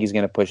 I think he's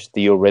gonna push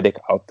Theo Riddick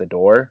out the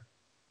door.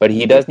 But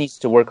he does need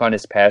to work on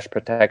his pass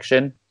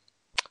protection.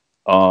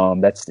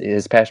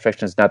 His pass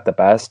protection is not the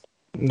best.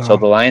 No. So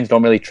the Lions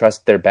don't really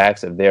trust their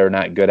backs if they're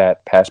not good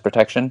at pass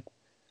protection.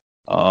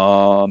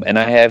 And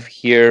I have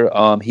here,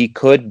 he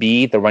could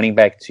be the running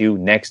back 2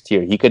 next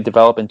year. He could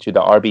develop into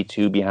the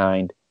RB2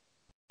 behind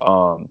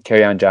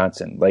Kerryon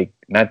Johnson. Like,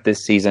 not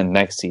this season,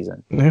 next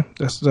season. Yeah,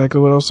 that's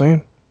exactly what I was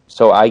saying.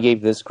 So I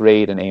gave this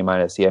grade an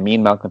A-. Yeah, me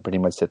and Malcolm pretty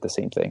much said the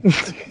same thing.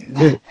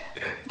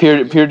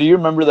 Pierre, do you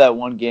remember that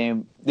one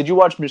game? Did you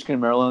watch Michigan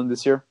and Maryland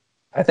this year?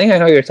 I think I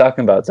know what you're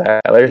talking about,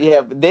 Tyler.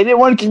 Yeah, but they didn't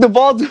want to kick the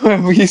ball to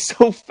him. He's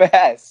so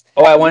fast.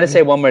 Oh, I want to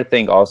say one more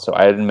thing also.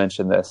 I didn't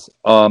mention this.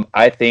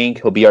 I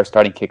think he'll be our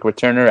starting kick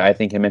returner. I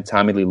think him and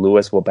Tommy Lee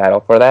Lewis will battle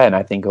for that, and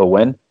I think he'll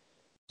win.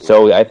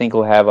 So I think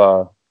he'll have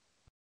a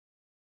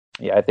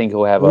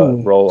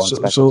role on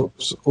special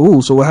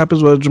teams. So what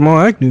happens with Jamal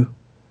Agnew?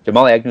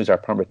 Jamal Agnew is our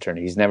punt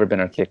returner. He's never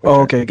been our kick returner.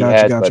 Oh, okay,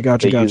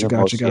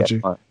 got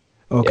you.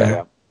 Okay.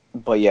 Yeah.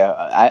 But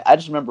yeah, I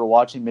just remember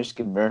watching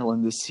Michigan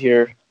Maryland this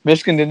year.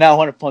 Michigan did not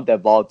want to punt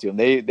that ball to him.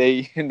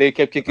 They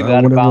kept kicking it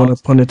out of bounds. I wouldn't want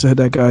to punt it to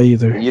that guy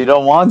either. You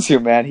don't want to,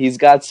 man. He's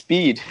got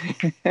speed.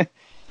 But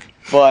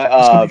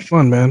it's gonna be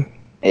fun, man.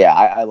 Yeah,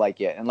 I like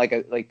it. And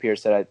like Pierre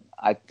said,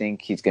 I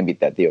think he's gonna be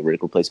that Theo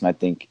Riddick replacement. I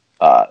think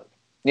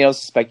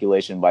it's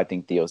speculation, but I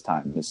think Theo's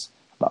time is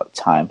about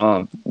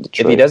time.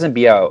 If he doesn't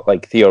be out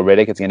like Theo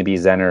Riddick, it's gonna be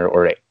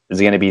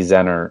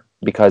Zenner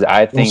because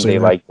I think they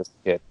like this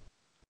kid.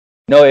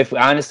 No, if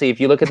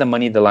you look at the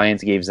money the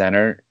Lions gave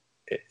Zenner,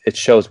 it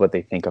shows what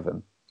they think of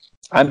him.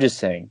 I'm just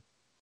saying.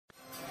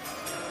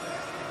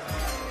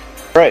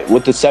 All right,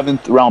 with the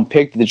 7th round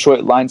pick, the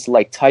Detroit Lions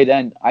select tight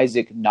end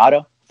Isaac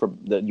Nada from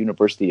the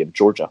University of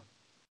Georgia.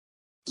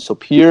 So,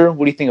 Pierre,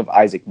 what do you think of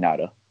Isaac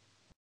Nada?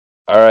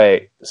 All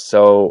right,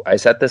 so I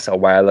said this a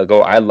while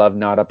ago. I loved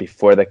Nada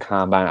before the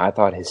combine. I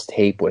thought his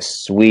tape was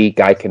sweet.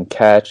 Guy can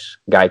catch,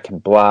 guy can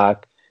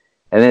block.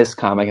 And this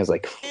combine is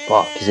like,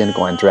 fuck, he's going to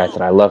go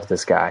undrafted. I love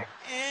this guy.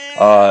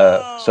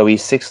 So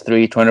he's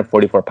 6'3",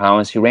 244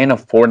 pounds. He ran a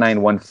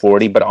 4.9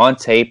 140, but on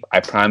tape,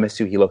 I promise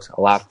you, he looks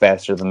a lot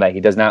faster than that.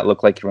 He does not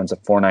look like he runs a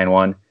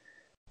 4.91.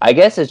 I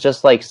guess it's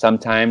just like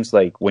sometimes,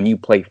 like when you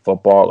play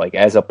football, like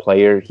as a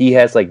player, he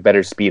has like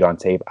better speed on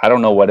tape. I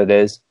don't know what it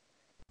is.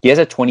 He has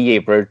a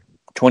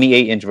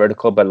 28-inch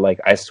vertical, but like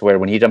I swear,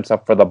 when he jumps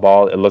up for the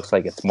ball, it looks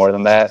like it's more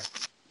than that.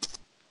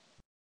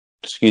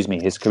 Excuse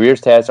me. His career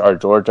stats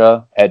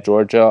at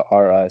Georgia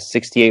are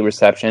 68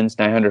 receptions,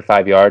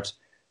 905 yards.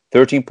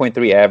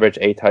 13.3 average,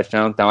 8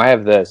 touchdowns. Now I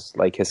have this,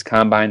 like his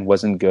combine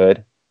wasn't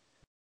good.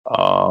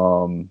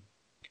 I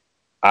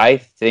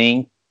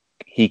think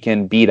he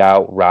can beat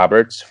out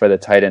Roberts for the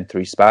tight end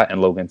 3 spot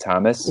and Logan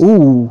Thomas.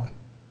 Ooh.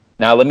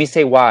 Now let me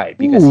say why.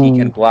 Because he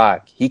can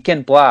block. He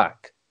can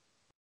block.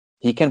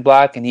 He can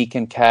block and he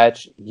can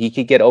catch. He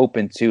could get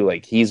open too.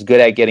 Like he's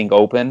good at getting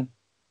open.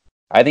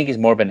 I think he's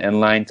more of an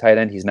inline tight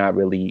end. He's not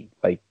really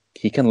like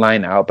he can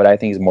line out, but I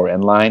think he's more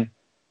inline.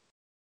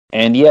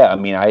 And yeah, I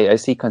mean, I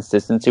see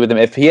consistency with him.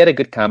 If he had a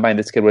good combine,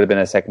 this kid would have been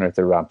a 2nd or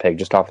 3rd round pick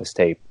just off his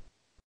tape.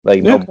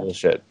 Like, no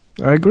bullshit.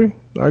 I agree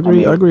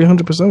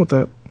 100% with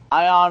that.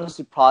 I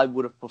honestly probably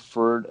would have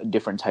preferred a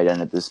different tight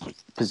end at this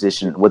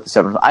position with the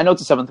 7th. I know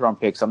it's a 7th round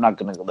pick, so I'm not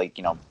going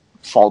to,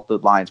 fault the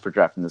Lions for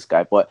drafting this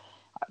guy. But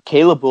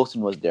Caleb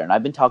Wilson was there, and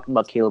I've been talking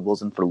about Caleb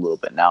Wilson for a little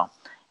bit now.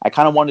 I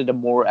kind of wanted a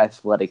more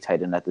athletic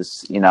tight end at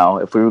this,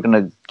 if we were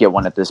going to get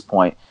one at this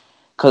point.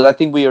 Because I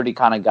think we already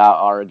kind of got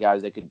our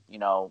guys that could,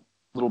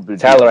 little bit.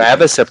 Tyler, I have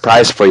a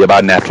surprise for you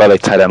about an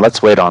athletic tight end.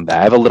 Let's wait on that.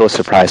 I have a little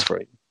surprise for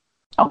you.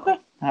 Okay,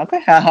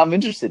 I'm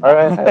interested. All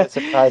right, I have a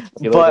surprise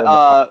for you.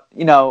 But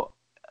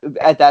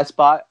at that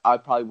spot, I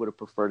probably would have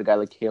preferred a guy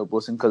like Caleb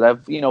Wilson because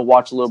I've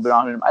watched a little bit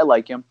on him. I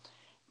like him,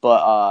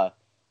 but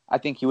I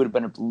think he would have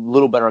been a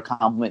little better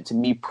compliment to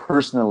me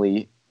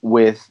personally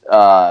with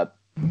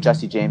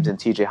Jesse James and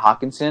T.J.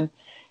 Hawkinson.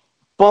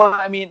 But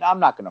I mean, I'm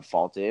not going to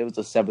fault it. It was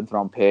a 7th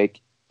round pick.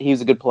 He was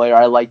a good player.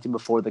 I liked him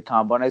before the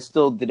combine. I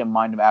still didn't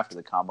mind him after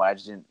the combine. I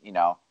just didn't,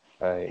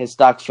 right. His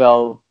stock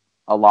fell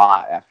a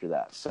lot after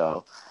that.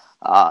 So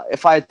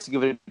if I had to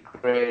give it a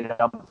grade,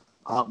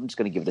 I'm just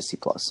going to give it a C+.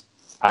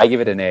 I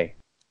give it an A.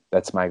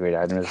 That's my grade.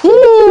 I don't know.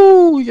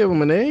 Woo! You give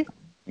him an A?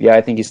 Yeah,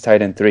 I think he's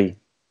tight end 3.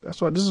 That's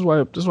why. This is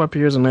why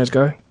Pierre's a nice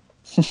guy.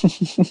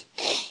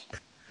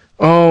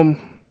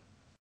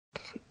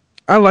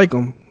 I like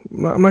him.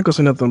 I'm not gonna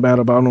say nothing bad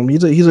about him. He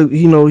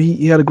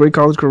had a great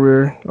college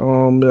career.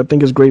 I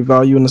think it's great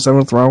value in the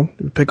 7th round.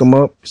 You pick him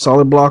up,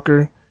 solid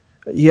blocker.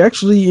 He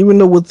actually, even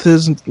though with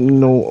his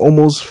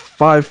almost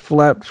 5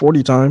 flat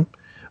 40 time,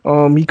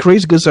 he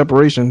creates good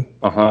separation.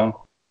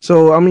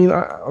 So I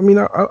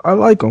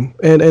like him,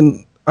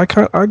 and I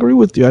agree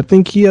with you. I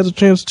think he has a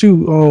chance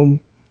to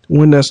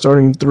win that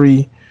starting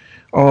 3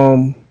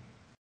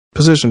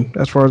 position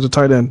as far as the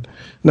tight end.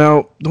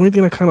 Now, the only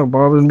thing that kind of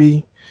bothered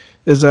me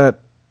is that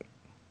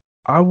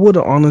I would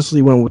have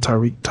honestly went with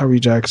Tyree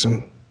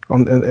Jackson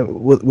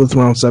with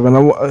round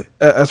 7.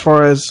 As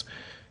far as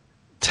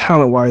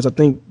talent wise, I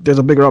think there's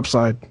a bigger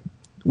upside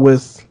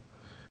with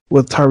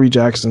Tyree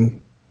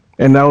Jackson,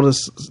 and that would have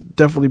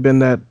definitely been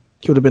that.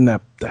 He would have been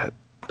that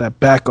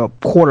backup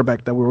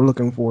quarterback that we were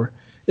looking for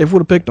if we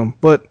would have picked him.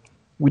 But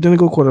we didn't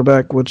go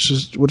quarterback, which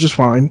is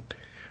fine.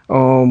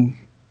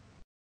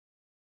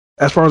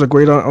 As far as a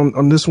grade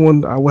on this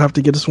one, I will have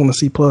to give this one a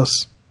C+.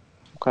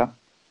 Okay.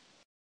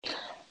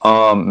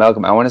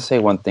 Malcolm, I want to say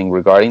one thing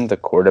regarding the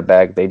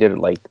quarterback. They did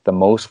the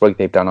most work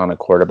they've done on a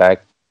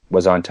quarterback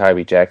was on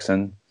Tyree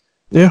Jackson.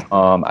 Yeah.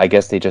 I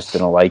guess they just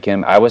didn't like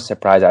him. I was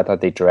surprised. I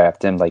thought they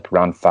drafted him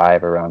round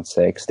 5 or round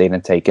 6. They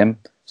didn't take him.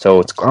 So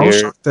it's clear. I was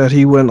shocked that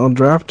he went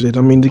undrafted.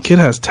 I mean, the kid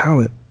has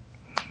talent.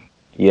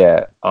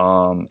 Yeah.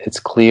 It's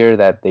clear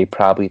that they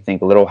probably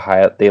think a little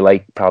high. They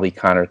like probably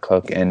Connor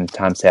Cook and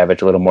Tom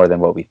Savage a little more than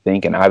what we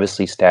think. And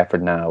obviously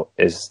Stafford now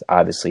is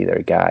obviously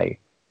their guy.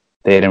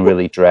 They didn't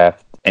really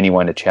draft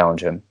anyone to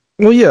challenge him.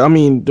 Well, yeah, I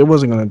mean, there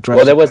wasn't going to draft.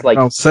 Well, there was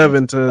round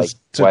 7 to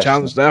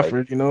challenge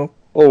Stafford,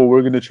 Oh,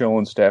 we're going to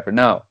challenge Stafford.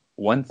 Now,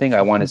 one thing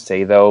I want to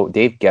say though,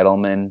 Dave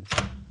Gettleman,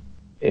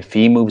 if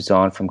he moves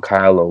on from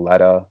Kyle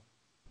Loletta,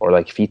 or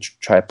if he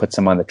try to put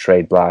some on the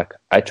trade block,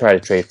 I try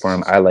to trade for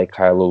him. I like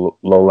Kyle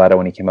Loletta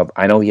when he came up.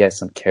 I know he has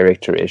some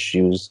character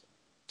issues,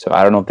 so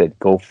I don't know if they'd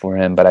go for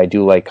him, but I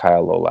do like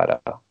Kyle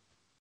Loletta.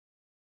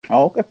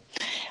 Oh, okay.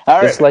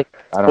 All right. It's I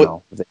don't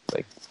know.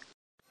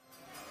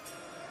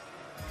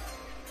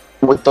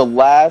 With the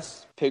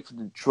last pick for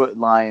the Detroit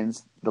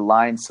Lions, the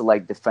Lions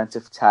select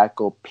defensive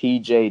tackle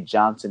P.J.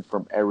 Johnson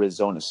from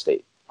Arizona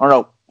State. Oh,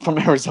 no, from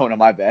Arizona,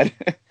 my bad.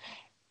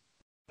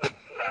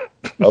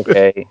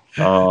 Okay.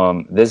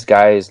 This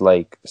guy is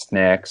like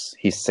Snacks.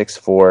 He's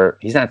 6'4".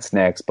 He's not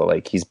Snacks,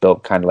 but he's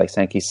built kind of like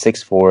Snacks. He's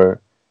 6'4",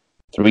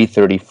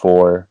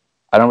 334.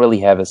 I don't really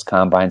have his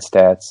combine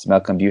stats.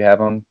 Malcolm, do you have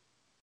them?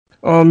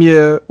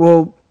 Yeah.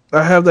 Well,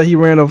 I have that he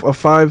ran a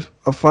five,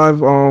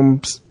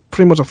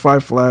 pretty much a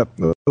 5 flat.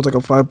 It was like a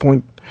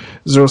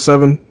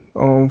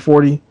 5.07,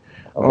 40.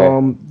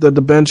 Okay.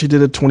 The bench he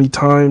did it 20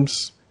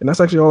 times, and that's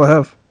actually all I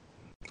have.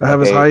 I have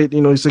his height.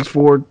 He's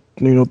 6'4",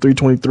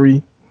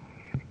 323.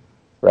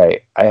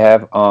 Right. I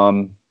have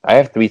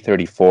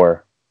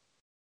 334.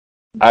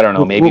 I don't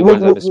know. Maybe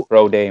one of his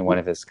pro day and one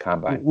of his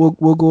combine.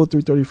 We'll go with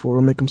 334.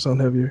 We'll make him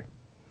sound heavier.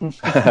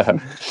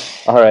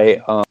 All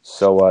right.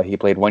 So he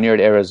played 1 year at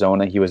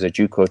Arizona. He was a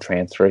JUCO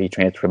transfer. He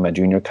transferred from a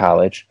junior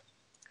college.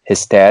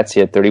 His stats: he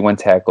had 31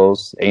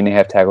 tackles,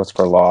 8.5 tackles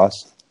for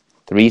loss,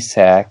 3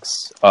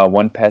 sacks,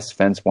 1 pass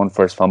defense, 1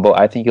 forced fumble.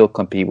 I think he'll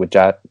compete with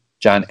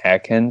John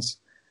Atkins.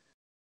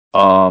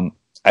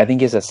 I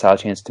think he has a solid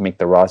chance to make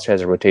the roster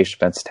as a rotation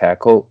defense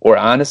tackle, or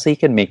honestly, he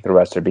can make the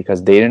roster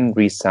because they didn't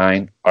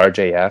re-sign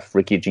RJF,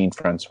 Ricky Jean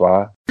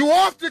Francois. You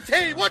off the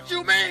team? What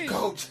you mean,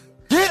 Coach?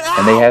 Get out!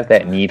 And they have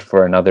that need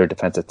for another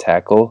defensive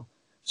tackle.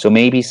 So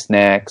maybe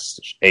Snacks,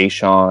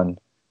 Ashawn,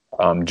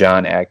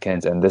 John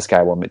Atkins, and this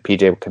guy,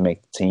 PJ, can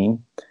make the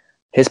team.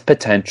 His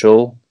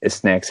potential is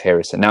Snacks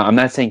Harrison. Now, I'm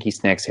not saying he's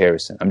Snacks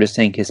Harrison. I'm just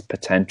saying his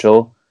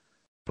potential,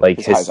 like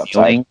his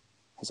ceiling.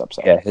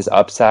 His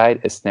upside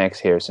is Snacks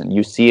Harrison.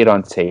 You see it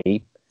on tape.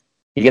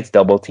 He gets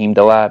double teamed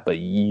a lot, but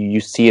you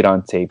see it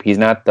on tape. He's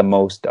not the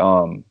most.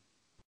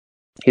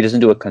 He doesn't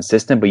do it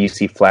consistent, but you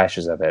see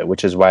flashes of it,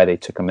 which is why they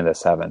took him in the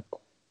 7th.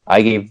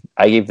 I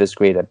gave this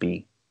grade a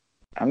B.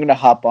 I'm gonna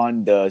hop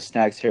on the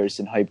Snacks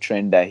Harrison hype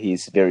train that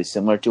he's very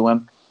similar to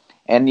him,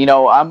 and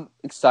I'm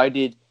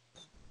excited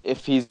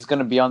if he's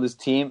gonna be on this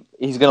team.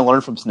 He's gonna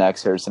learn from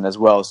Snacks Harrison as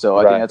well. So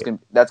I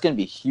think that's gonna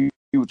be huge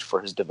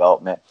for his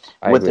development,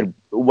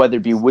 whether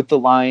it be with the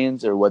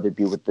Lions or whether it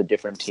be with the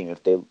different team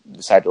if they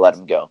decide to let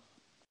him go.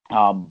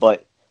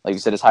 But like you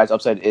said, his highest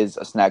upside is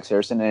a Snacks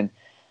Harrison, and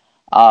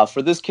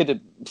for this kid,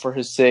 for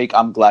his sake,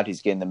 I'm glad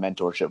he's getting the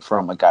mentorship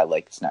from a guy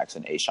like Snacks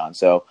and Ashawn.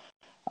 So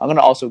I'm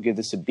gonna also give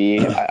this a B.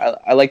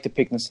 I like to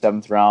pick in the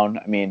 7th round.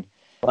 I mean,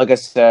 like I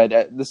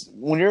said,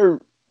 when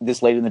you're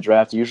this late in the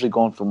draft, you're usually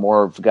going for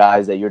more of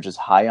guys that you're just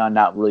high on,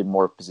 not really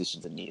more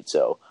positions in need.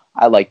 So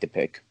I like to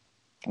pick.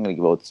 I'm going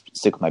to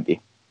stick with my B.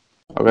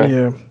 Okay.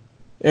 Yeah.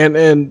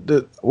 And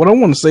what I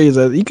want to say is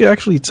that you can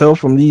actually tell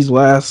from these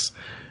last,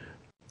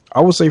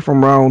 I would say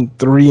from round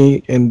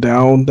 3 and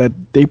down, that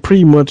they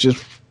pretty much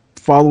just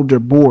followed their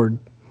board.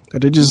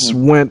 That they just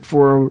went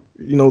for,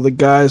 the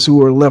guys who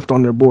were left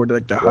on their board,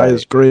 like the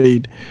highest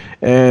grade.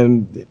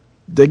 And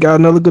they got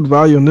another good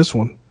value in this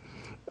one.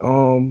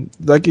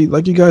 Like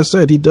you guys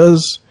said, he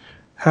does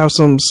have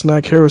some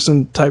Snack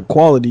Harrison type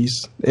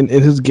qualities in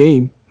his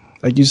game.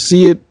 Like you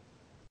see it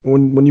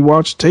when you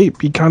watch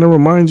tape, he kind of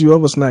reminds you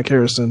of a Snack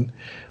Harrison.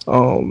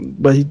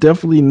 But he's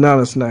definitely not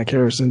a Snack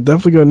Harrison.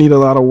 Definitely going to need a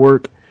lot of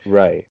work.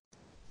 Right.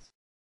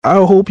 I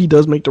hope he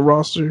does make the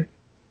roster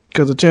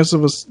because the chance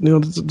of the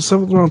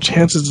 7th round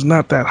chances is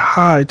not that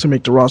high to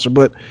make the roster.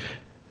 But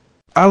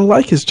I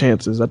like his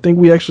chances. I think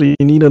we actually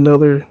need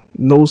another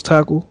nose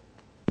tackle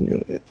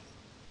in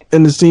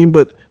the team.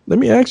 But let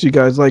me ask you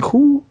guys,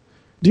 who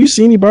do you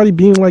see anybody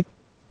being like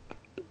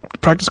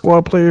practice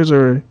squad players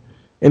or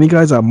any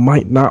guys that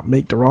might not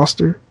make the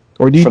roster?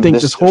 Or do you think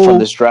from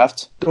this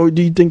draft? Or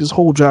do you think this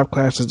whole draft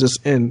class is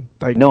just in?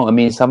 No, I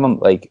mean, some of them,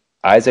 like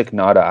Isaac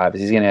Nauta,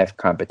 obviously, he's going to have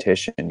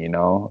competition, Yeah, I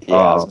was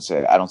going to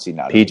say, I don't see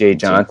Nauta. PJ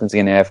Johnson's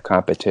going to have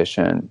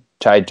competition.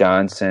 Ty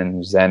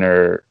Johnson,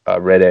 Zenner,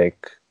 Riddick,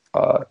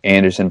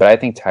 Anderson. But I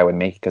think Ty would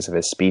make it because of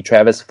his speed.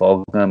 Travis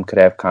Fulgham could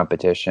have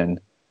competition.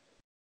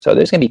 So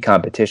there's going to be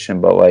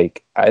competition, but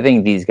I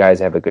think these guys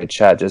have a good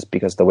shot just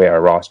because the way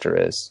our roster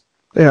is.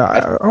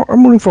 Yeah,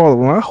 I'm rooting for all of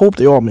them. I hope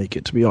they all make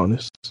it, to be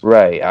honest.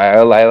 Right.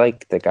 I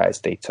like the guys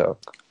they took.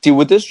 See,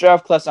 with this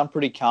draft class, I'm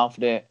pretty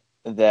confident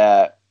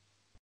that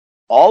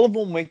all of them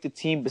will make the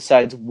team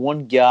besides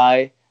one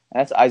guy, and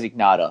that's Isaac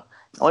Nauta.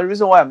 The only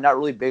reason why I'm not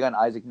really big on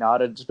Isaac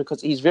Nauta just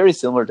because he's very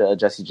similar to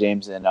Jesse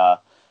James and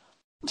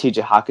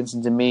TJ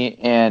Hawkinson to me.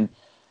 And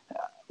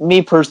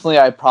me personally,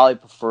 I probably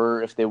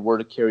prefer, if they were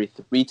to carry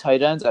 3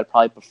 tight ends, I'd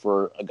probably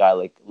prefer a guy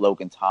like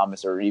Logan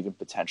Thomas or even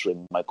potentially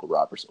Michael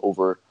Roberts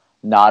over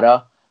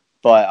Nauta.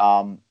 But,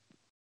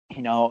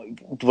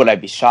 would I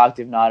be shocked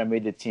if Nauta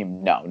made the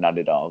team? No, not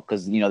at all.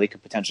 Because, they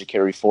could potentially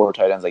carry 4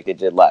 tight ends like they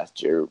did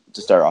last year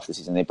to start off the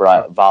season. They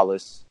brought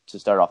Vallis to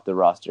start off the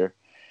roster.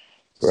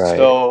 Right.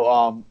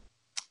 So,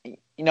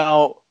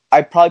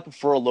 I probably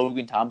prefer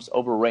Logan Thomas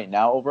over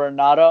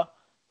Nauta.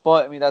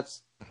 But, I mean,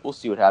 we'll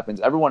see what happens.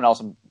 Everyone else,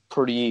 I'm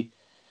pretty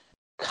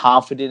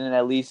confident in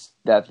at least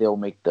that they'll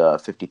make the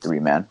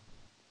 53-man.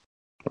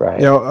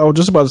 Right. Yeah, I was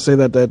just about to say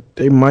that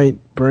they might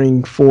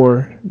bring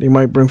 4. They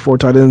might bring 4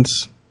 tight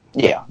ends.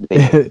 Yeah.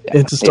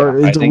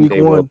 Into week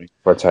 1.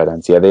 4 tight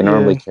ends. Yeah, they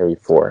normally carry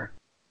 4.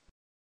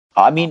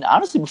 I mean,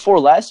 honestly, before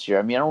last year,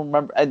 I don't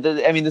remember. I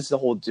mean, this is a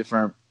whole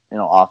different,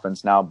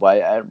 offense now.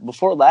 But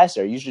before last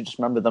year, I usually just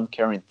remember them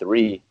carrying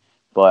 3.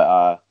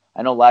 But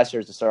I know last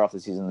year to start off the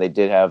season, they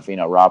did have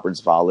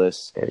Roberts,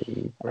 Vallis,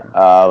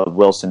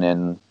 Wilson,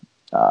 and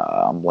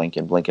I'm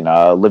blinking.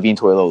 Levine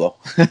Toilolo.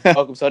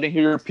 Welcome. So I didn't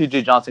hear your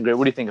PJ Johnson grade.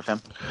 What do you think of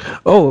him?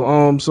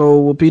 So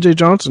with PJ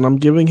Johnson, I'm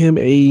giving him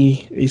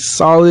a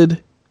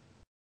solid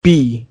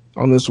B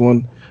on this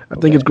one. I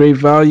think it's great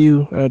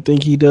value. I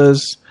think he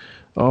does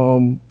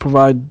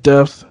provide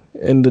depth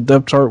in the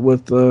depth chart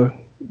with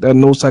that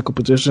nose tackle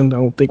position. I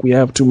don't think we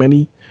have too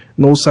many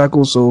nose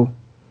tackles, so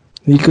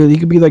he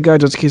could be that guy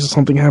just in case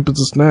something happens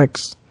to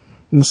Snacks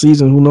in the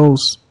season. Who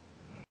knows?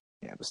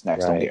 Yeah, but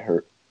Snacks don't get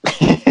hurt.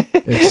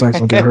 Yeah, Snacks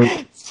don't get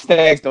hurt.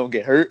 Snacks don't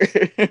get hurt.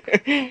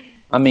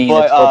 I mean,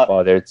 it's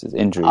football. There's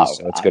injuries,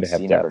 so it's good to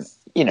have depth.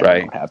 You never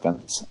know what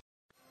happens.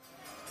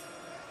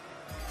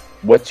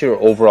 What's your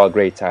overall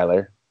grade,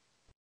 Tyler?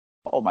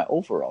 Oh, my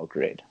overall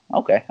grade.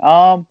 Okay.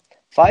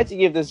 If I had to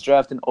give this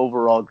draft an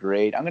overall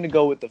grade, I'm going to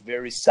go with a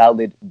very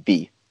solid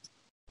B.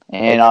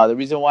 And the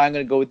reason why I'm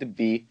going to go with the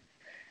B,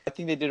 I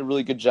think they did a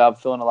really good job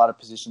filling a lot of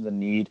positions of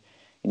need,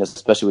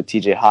 especially with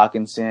TJ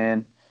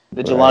Hawkinson.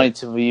 The Jelani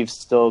Taviv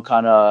still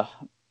kind of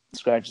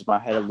scratches my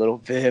head a little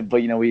bit,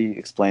 but, we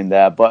explained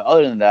that. But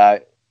other than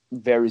that,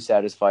 very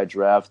satisfied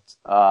draft.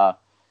 I'm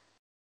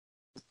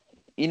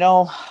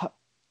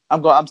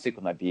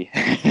sticking with my B.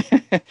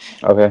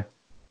 Okay.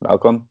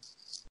 Malcolm?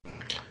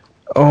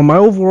 My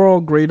overall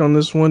grade on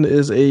this one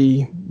is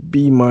a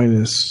B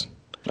minus.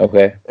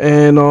 Okay.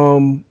 And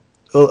a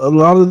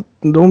lot of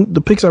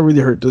the picks I really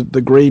hurt.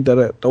 The grade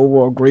the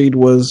overall grade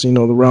was the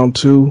round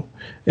 2.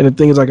 And the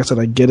thing is, like I said,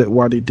 I get it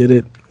why they did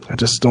it. I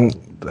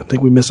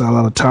think we missed out a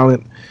lot of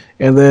talent.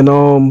 And then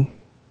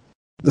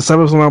the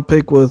 7th round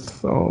pick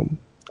with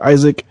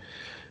Isaac,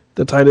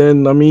 the tight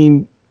end. I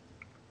mean,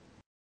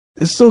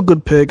 it's still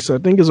good picks. I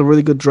think it's a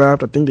really good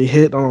draft. I think they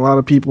hit on a lot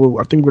of people.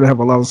 I think we're going to have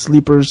a lot of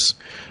sleepers.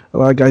 A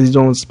lot of guys you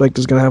don't expect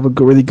is going to have a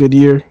really good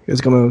year. It's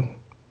going to,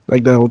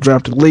 like that,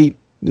 drafted late,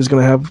 is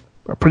going to have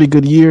a pretty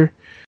good year.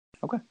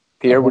 Okay.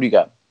 Pierre, what do you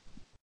got?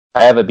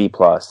 I have a B+.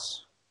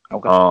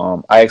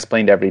 Okay. I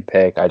explained every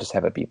pick. I just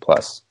have a B+.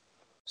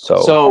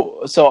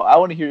 So I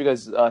want to hear you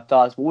guys'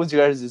 thoughts. What was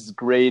your guys'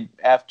 grade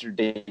after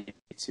day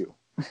 2?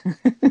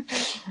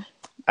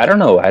 I don't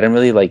know. I didn't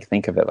really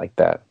think of it like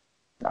that.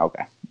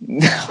 Okay.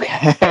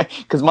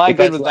 Because my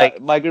grade was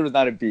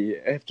not a B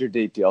after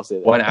day 2. I'll say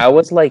that. When I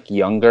was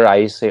younger, I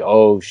used to say,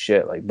 "Oh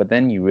shit!" But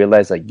then you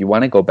realize you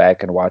want to go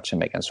back and watch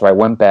them again. So I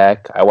went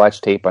back. I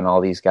watched tape on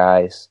all these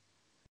guys.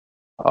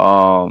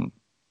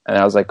 And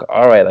I was like,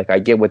 all right, I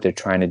get what they're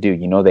trying to do.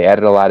 They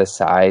added a lot of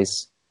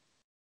size.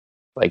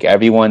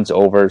 Everyone's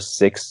over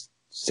 6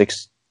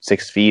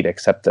 feet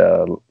except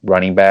the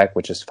running back,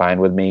 which is fine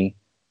with me.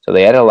 So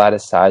they added a lot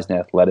of size and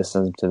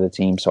athleticism to the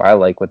team. So I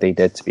like what they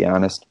did, to be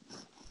honest.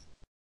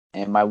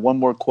 And my one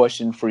more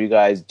question for you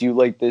guys. Do you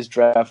like this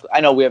draft?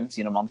 I know we haven't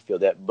seen them on the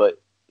field yet, but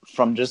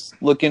from just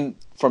looking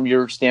from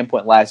your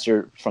standpoint last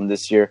year, from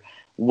this year,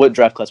 what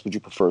draft class would you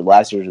prefer,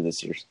 last year's or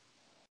this year's?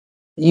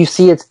 You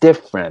see, it's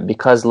different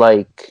because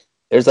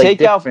there's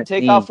take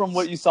out from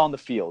what you saw on the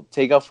field.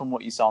 Take out from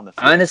what you saw on the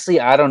field. Honestly,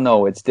 I don't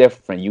know. It's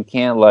different. You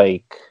can't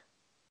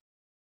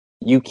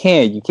you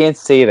can't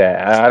say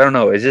that. I don't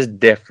know. It's just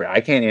different.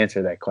 I can't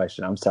answer that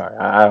question. I'm sorry.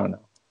 I don't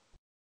know.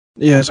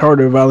 Yeah, it's hard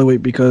to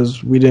evaluate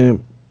because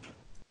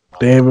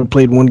they haven't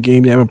played one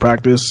game. They haven't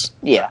practiced.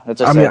 Yeah,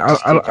 that's. I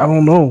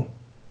don't know.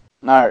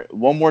 All right,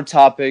 one more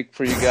topic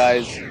for you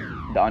guys,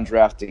 the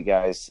undrafted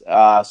guys.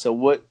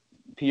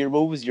 Peter,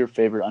 what was your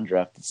favorite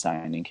undrafted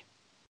signing?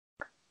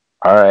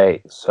 All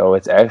right, so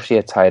it's actually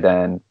a tight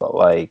end,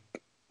 but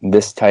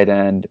this tight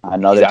end,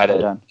 another tight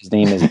end. His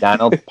name is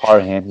Donald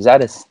Parham. He's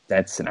out of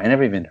Stetson. I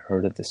never even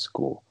heard of this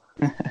school.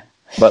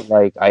 But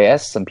I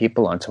asked some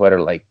people on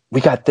Twitter,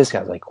 we got this guy.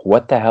 I was like,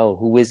 what the hell?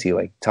 Who is he?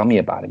 Tell me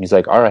about him. He's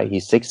like, all right,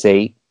 he's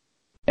 6'8"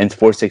 and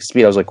 4.6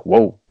 speed. I was like,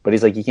 whoa. But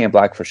he's like, he can't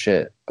block for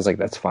shit. I was like,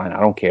 that's fine.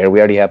 I don't care. We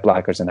already have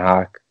blockers in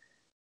Hawk,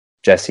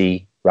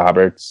 Jesse,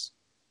 Roberts,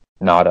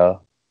 Nada.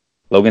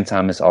 Logan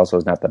Thomas also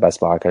is not the best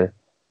blocker.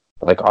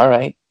 But all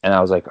right. And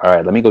I was like, all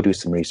right, let me go do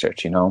some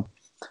research,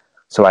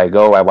 So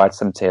I watch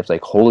some tapes,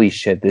 holy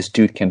shit, this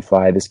dude can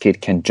fly. This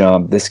kid can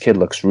jump. This kid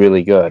looks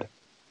really good.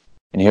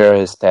 And here are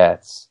his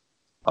stats.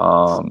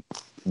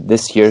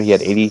 This year he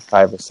had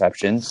 85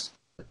 receptions.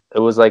 It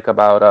was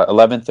about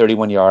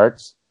 1131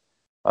 yards.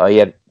 He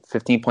had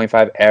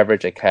 15.5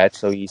 average a catch,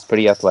 so he's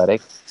pretty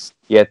athletic.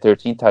 He had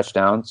 13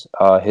 touchdowns.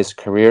 His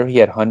career, he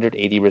had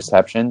 180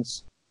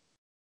 receptions,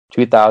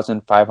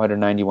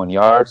 2,591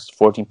 yards,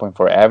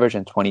 14.4 average,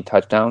 and 20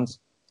 touchdowns.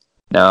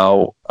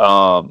 Now,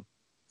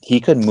 he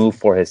could move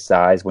for his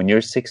size. When you're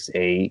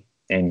 6'8"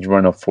 and you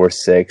run a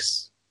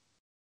 4.6,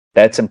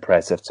 that's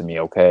impressive to me,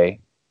 okay?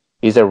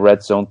 He's a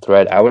red zone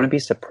threat. I wouldn't be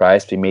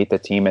surprised if he made the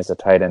team as a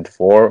tight end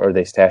 4 or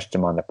they stashed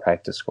him on the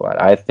practice squad.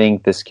 I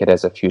think this kid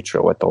has a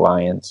future with the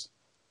Lions.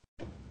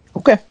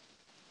 Okay.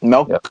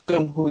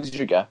 Malcolm, who's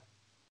your guy?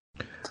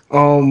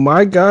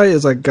 My guy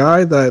is a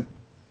guy that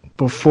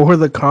before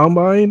the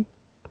combine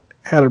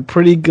had a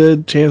pretty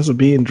good chance of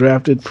being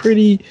drafted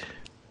pretty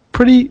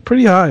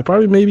high.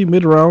 Probably maybe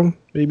mid-round,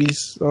 maybe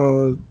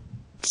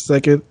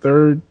second,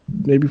 third,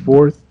 maybe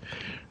fourth.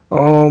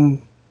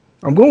 I'm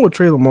going with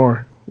Trey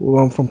Lamar.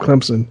 from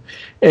Clemson,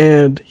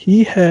 and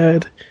he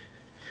had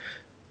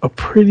a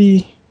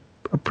pretty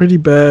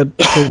bad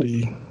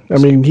penalty. I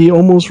mean, he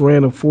almost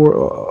ran a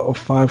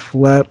 4.5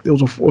 flat. It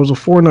was a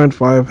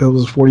 4.95. It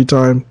was his 40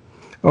 time.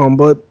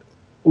 But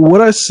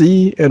what I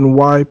see and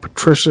why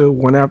Patricia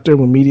went after him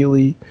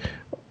immediately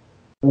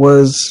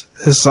was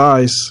his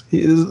size.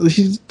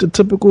 He's the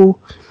typical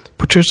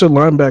Patricia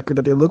linebacker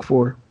that they look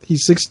for.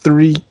 He's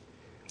 6'3".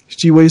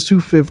 She weighs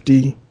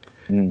 250.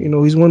 You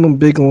know, he's one of them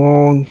big,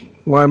 long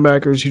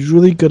linebackers. He's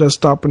really good at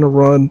stopping the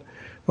run.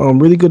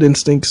 Really good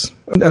instincts.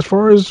 And as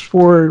far as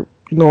for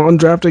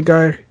undrafted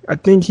guy, I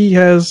think he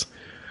has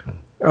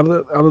out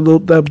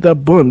of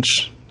that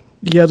bunch,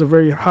 he has a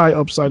very high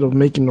upside of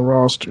making the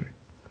roster.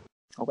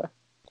 Okay,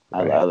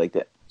 I like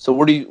that.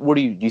 So, do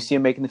you see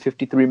him making the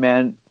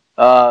 53-man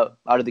out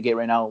of the gate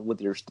right now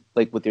with your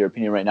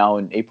opinion right now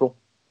in April?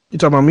 You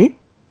talking about me?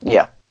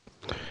 Yeah.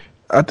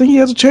 I think he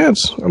has a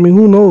chance. I mean,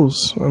 who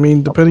knows? I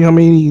mean, depending how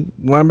many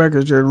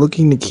linebackers you're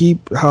looking to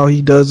keep, how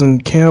he does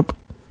in camp,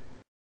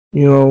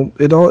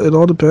 it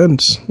all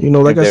depends.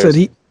 Like I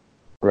said,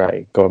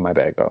 right. Go with my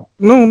bag. Go.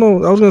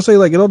 No. I was gonna say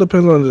it all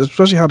depends on,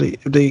 especially how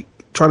if they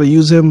try to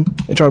use him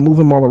and try to move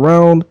him all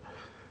around.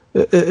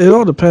 It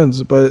all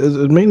depends, but it's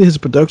mainly his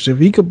production. If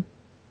he could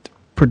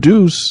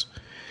produce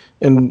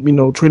and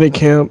training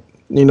camp,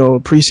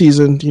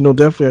 preseason,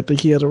 definitely I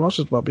think he has a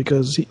roster spot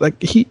because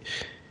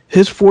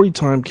his 40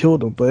 time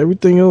killed him, but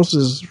everything else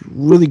is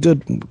really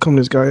good coming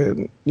this guy.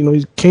 And,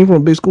 he came from a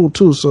big school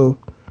too, so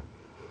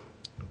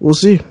we'll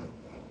see.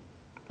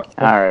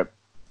 All right.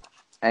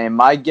 And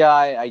my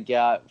guy I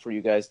got for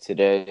you guys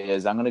today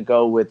is I'm going to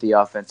go with the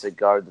offensive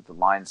guard that the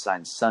Lions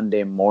signed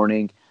Sunday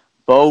morning,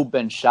 Bo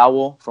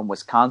Ben-Shawel from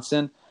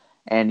Wisconsin.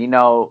 And,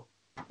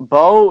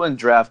 Bo and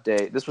draft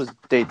day, this was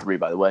day 3,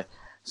 by the way.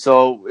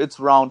 So it's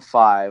round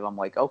 5. I'm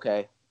like,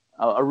 okay,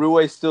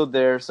 Arue's still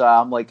there. So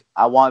I'm like,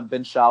 I want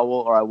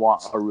Ben-Shawel or I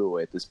want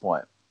Arue at this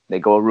point. They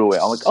go Arue.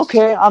 I'm like,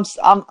 okay,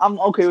 I'm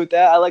okay with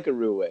that. I like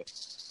Arue.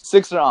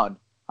 6th round.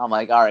 I'm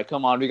like, all right,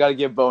 come on, we got to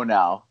get Bo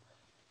now.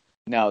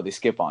 No, they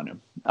skip on him.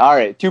 All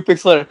right, 2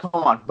 picks later, come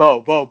on,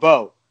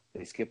 Bo.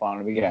 They skip on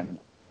him again.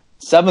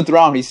 7th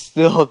round, he's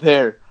still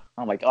there.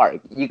 I'm like, all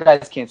right, you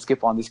guys can't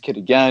skip on this kid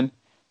again.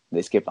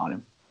 They skipped on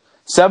him.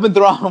 7th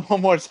round,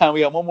 one more time.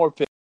 We got one more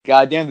pick.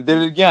 God damn, they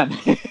did it again.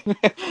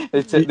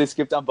 They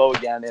skipped on Bo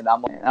again, and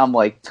I'm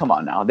like, come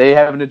on now. They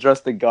haven't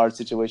addressed the guard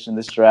situation in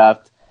this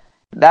draft.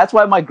 That's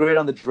why my grade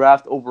on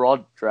the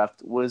overall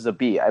draft, was a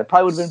B. I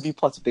probably would have been B+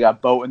 if they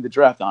got Bo in the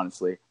draft,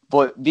 honestly.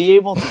 But be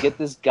able to get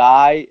this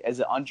guy as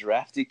an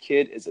undrafted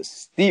kid is a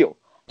steal.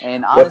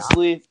 And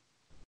honestly,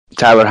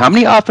 Tyler, how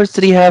many offers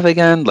did he have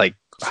again? Like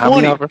 20. How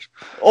many offers?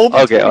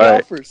 Over 20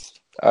 offers.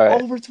 All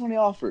right. Over 20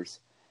 offers.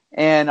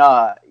 And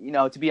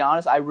to be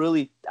honest, I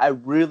really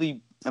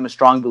am a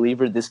strong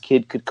believer this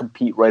kid could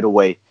compete right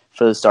away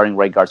for the starting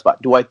right guard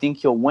spot. Do I think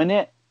he'll win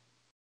it?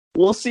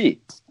 We'll see.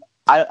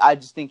 I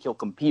just think he'll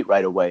compete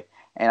right away.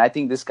 And I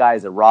think this guy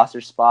is a roster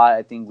spot.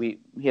 I think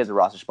he has a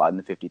roster spot in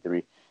the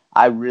 53.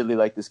 I really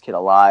like this kid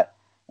a lot.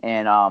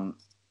 And,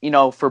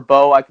 for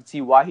Bo, I could see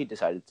why he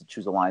decided to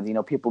choose the Lions.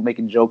 People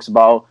making jokes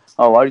about,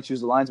 why did you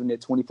choose the Lions when you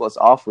had 20+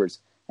 offers?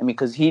 I mean,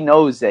 because he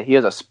knows that he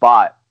has a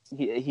spot.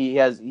 He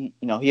has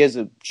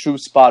a true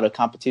spot of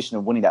competition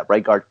of winning that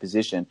right guard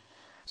position.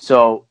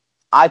 So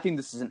I think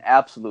this is an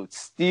absolute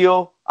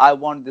steal. I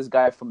wanted this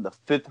guy from the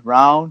 5th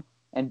round,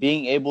 and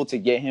being able to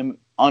get him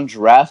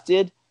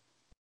undrafted,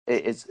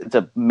 it's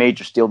a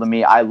major steal to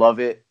me. I love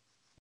it.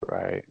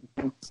 Right.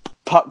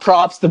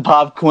 Props to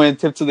Bob Quinn.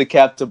 Tip to the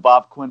cap to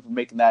Bob Quinn for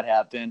making that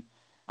happen.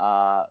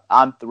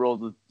 I'm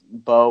thrilled with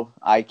Bo.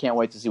 I can't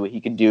wait to see what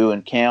he can do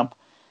in camp.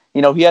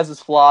 He has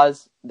his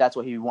flaws. That's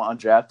why he went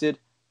undrafted.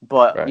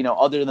 But, right.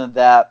 Other than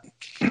that,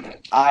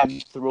 I'm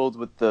thrilled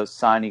with the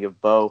signing of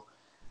Bo.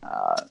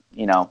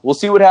 We'll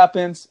see what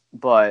happens,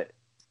 but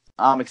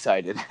I'm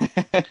excited.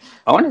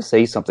 I want to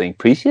say something.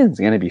 Preseason is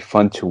going to be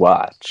fun to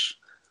watch.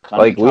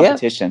 Like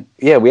competition.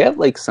 We have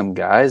like some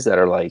guys that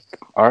are like,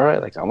 all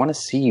right, like I want to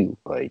see you,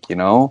 like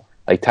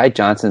like Ty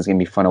Johnson's gonna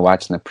be fun to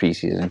watch in the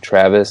preseason.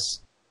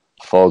 Travis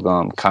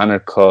Fulgham, Connor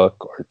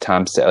Cook, or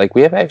Tom Sett. Like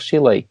we have actually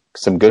like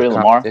some good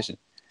competition.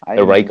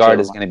 The right guard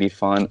is gonna be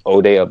fun.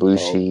 Ode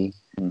Abushi,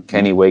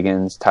 Kenny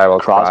Wiggins, Tyrell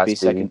Crosby,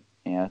 second,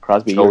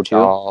 Crosby, Joe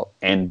Dahl,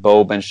 and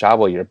Bo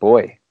Ben-Shawel, your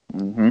boy.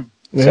 Mm-hmm.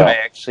 Yeah. So I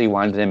actually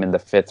wanted him in the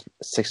 5th,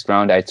 6th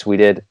round. I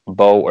tweeted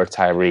Bo or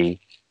Tyree.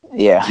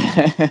 Yeah.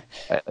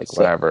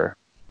 Whatever.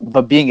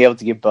 But being able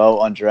to get Bo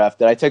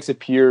undrafted, I texted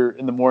Pierre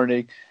in the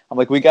morning. I'm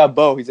like, we got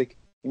Bo. He's like,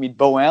 you mean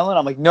Bo Allen?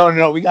 I'm like,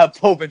 no, we got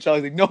Bo Ben-Shawel.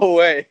 He's like, no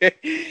way.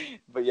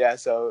 But yeah,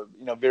 so,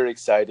 very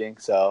exciting.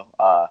 So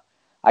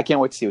I can't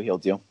wait to see what he'll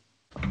do.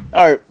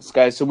 All right,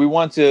 guys. So we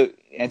want to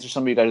answer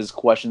some of you guys'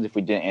 questions if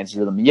we didn't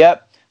answer them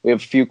yet. We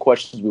have a few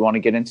questions we want to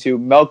get into.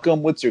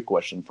 Malcolm, what's your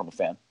question from a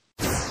fan?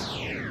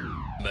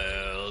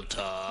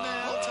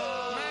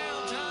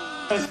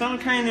 Some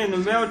came in the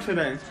mail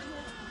today.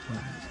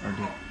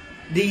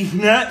 These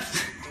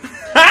nuts.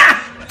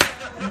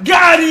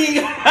 Got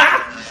him.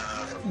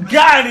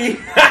 Got him.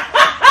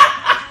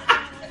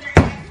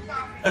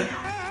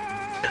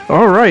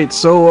 All right,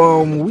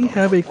 so we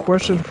have a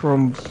question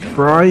from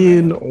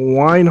Brian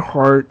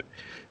Weinhardt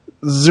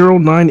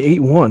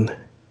 0981.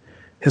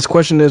 His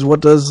question is,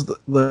 what does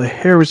the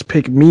Harris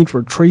pick mean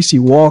for Tracy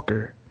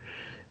Walker?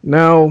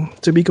 Now,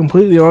 to be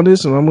completely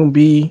honest, and I'm going to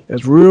be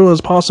as real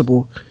as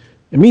possible,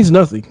 it means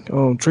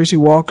nothing. Tracy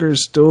Walker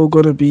is still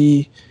going to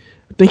be,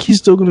 I think he's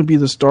still going to be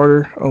the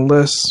starter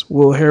unless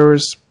Will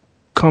Harris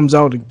comes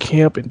out in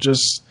camp and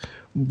just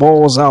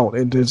balls out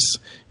and just,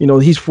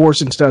 he's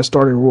forced into that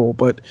starting role.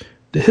 But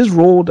his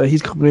role that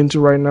he's coming into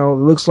right now, it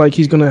looks like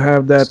he's going to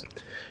have that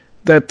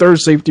third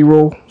safety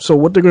role. So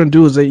what they're going to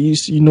do is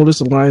you notice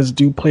the Lions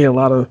do play a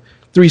lot of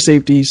three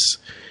safeties.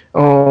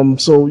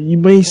 So you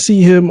may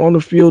see him on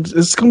the field.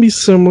 It's going to be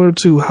similar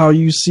to how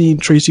you seen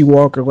Tracy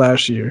Walker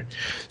last year.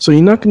 So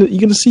you're going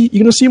to see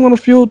him on the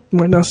field. You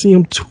might not see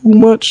him too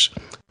much,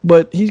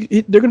 but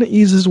they're going to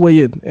ease his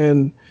way in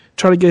and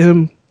try to get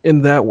him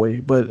in that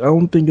way, but I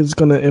don't think it's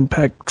going to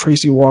impact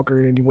Tracy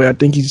Walker in any way. I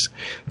think he's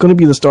going to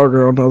be the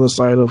starter on the other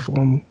side of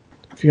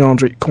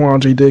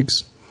Quandre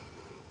Diggs.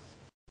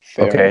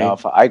 Fair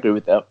enough. I agree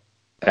with that.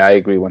 I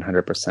agree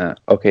 100%.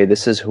 Okay,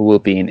 this is who will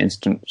be an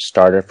instant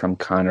starter from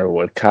Connor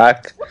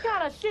Woodcock. What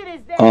kind of shit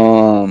is that?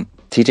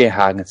 TJ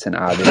Hockenson,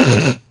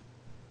 obviously.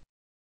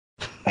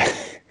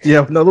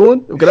 Yeah, another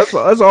one? Okay, that's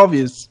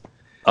obvious.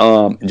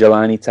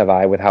 Jelani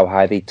Tavai, with how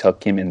high they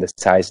took him and the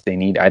size they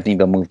need, I think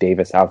they'll move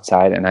Davis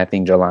outside, and I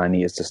think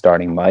Jelani is the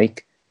starting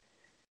Mike.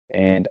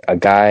 And a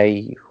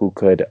guy who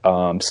could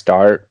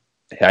start,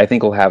 I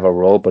think will have a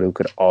role, but who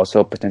could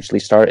also potentially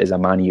start is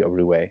Amani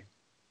Oruway.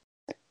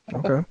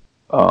 Okay.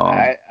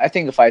 I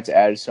think if I had to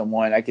add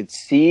someone, I could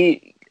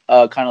see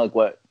kind of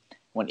like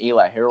when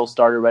Eli Harold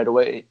started right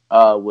away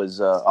was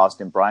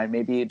Austin Bryant,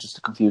 maybe just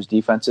to confuse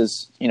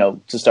defenses,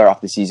 to start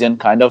off the season,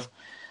 kind of.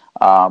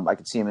 I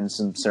could see him in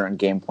some certain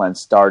game plans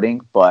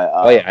starting, but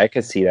I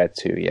could see that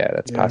too. Yeah,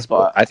 that's possible.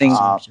 But, I think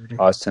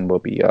Austin will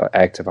be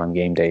active on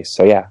game days.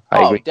 So yeah,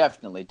 I agree.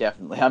 Definitely.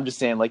 I'm just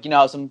saying, like,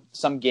 how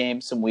some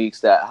games, some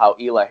weeks that how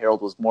Eli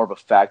Harold was more of a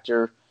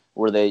factor,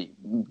 where they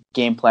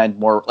game planned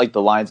more, like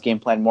the Lions game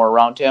planned more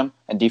around him,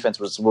 and defense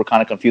were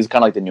kind of confused,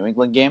 kind of like the New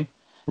England game.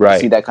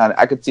 Right.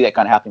 I could see that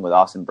kind of happening with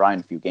Austin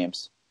Bryant in a few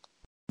games.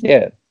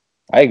 Yeah,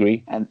 I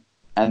agree. And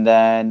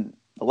then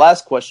the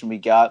last question we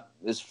got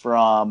is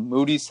from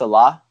Moody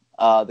Salah.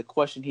 The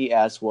question he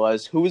asked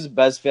was, who is the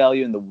best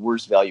value and the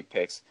worst value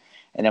picks?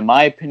 And in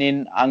my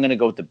opinion, I'm going to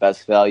go with the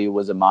best value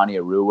was Amani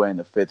Oruway in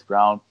the 5th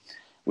round.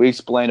 We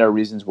explained our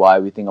reasons why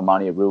we think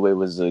Amani Oruway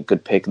was a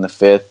good pick in the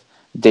 5th.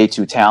 Day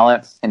 2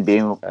 talent, and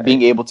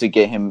being able to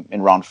get him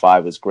in round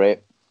 5 was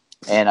great.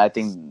 And I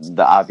think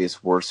the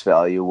obvious worst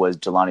value was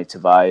Jelani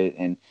Tavai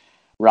in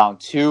round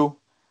 2,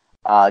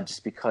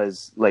 just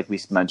because, like we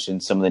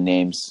mentioned, some of the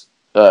names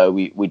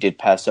we did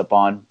pass up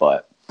on,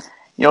 but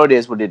it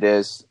is what it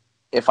is.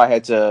 If I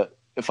had to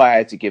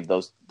give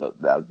those, that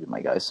would be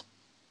my guys.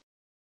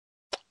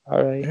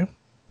 All right. Yeah.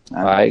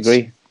 I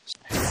agree.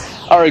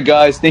 All right,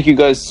 guys. Thank you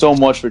guys so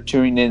much for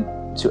tuning in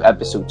to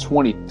episode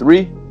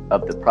 23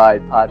 of the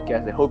Pride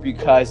Podcast. I hope you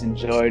guys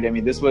enjoyed. I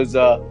mean, this was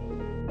it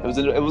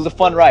was a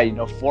fun ride.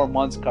 4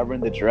 months covering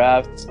the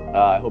draft.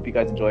 I hope you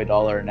guys enjoyed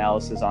all our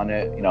analysis on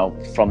it.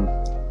 From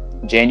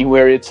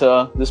January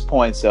to this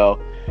point. So,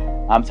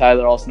 I'm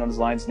Tyler, also known as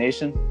Lions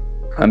Nation.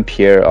 I'm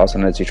Pierre, also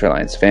known as Detroit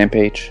Lions fan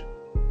page.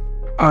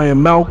 I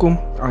am Malcolm.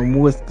 I'm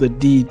with the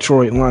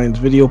Detroit Lions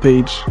video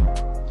page.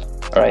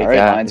 All right,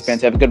 guys. Lions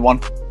fans, have a good one.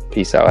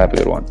 Peace out. Have a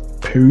good one.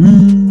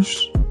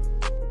 Peace.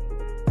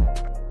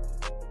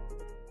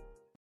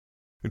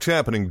 It's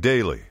happening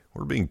daily.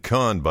 We're being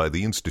conned by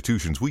the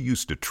institutions we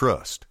used to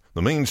trust.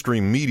 The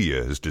mainstream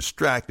media is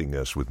distracting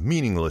us with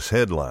meaningless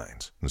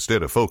headlines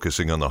instead of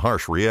focusing on the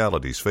harsh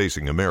realities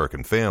facing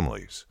American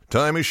families.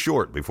 Time is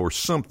short before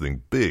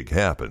something big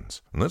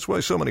happens, and that's why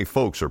so many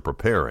folks are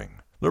preparing.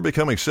 They're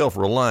becoming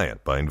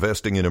self-reliant by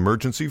investing in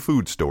emergency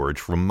food storage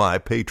from My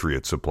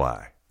Patriot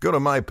Supply. Go to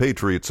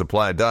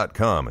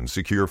MyPatriotSupply.com and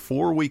secure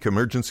 4-week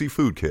emergency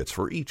food kits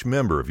for each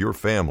member of your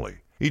family.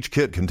 Each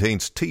kit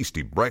contains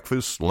tasty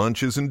breakfasts,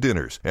 lunches, and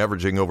dinners,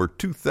 averaging over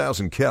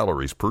 2,000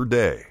 calories per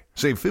day.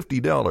 Save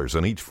 $50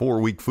 on each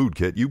 4-week food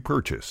kit you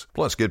purchase.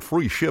 Plus, get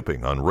free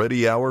shipping on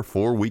Ready Hour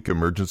 4-week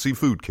emergency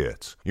food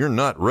kits. You're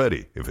not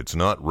ready if it's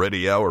not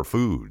Ready Hour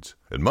Foods.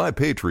 At My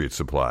Patriot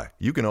Supply,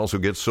 you can also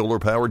get solar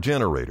power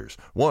generators,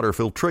 water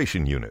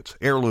filtration units,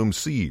 heirloom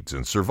seeds,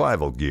 and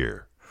survival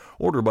gear.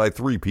 Order by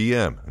 3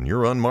 p.m. and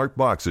your unmarked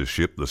boxes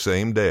ship the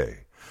same day.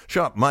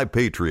 Shop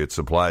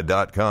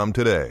MyPatriotSupply.com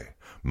today.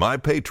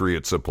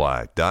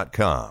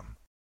 MyPatriotSupply.com.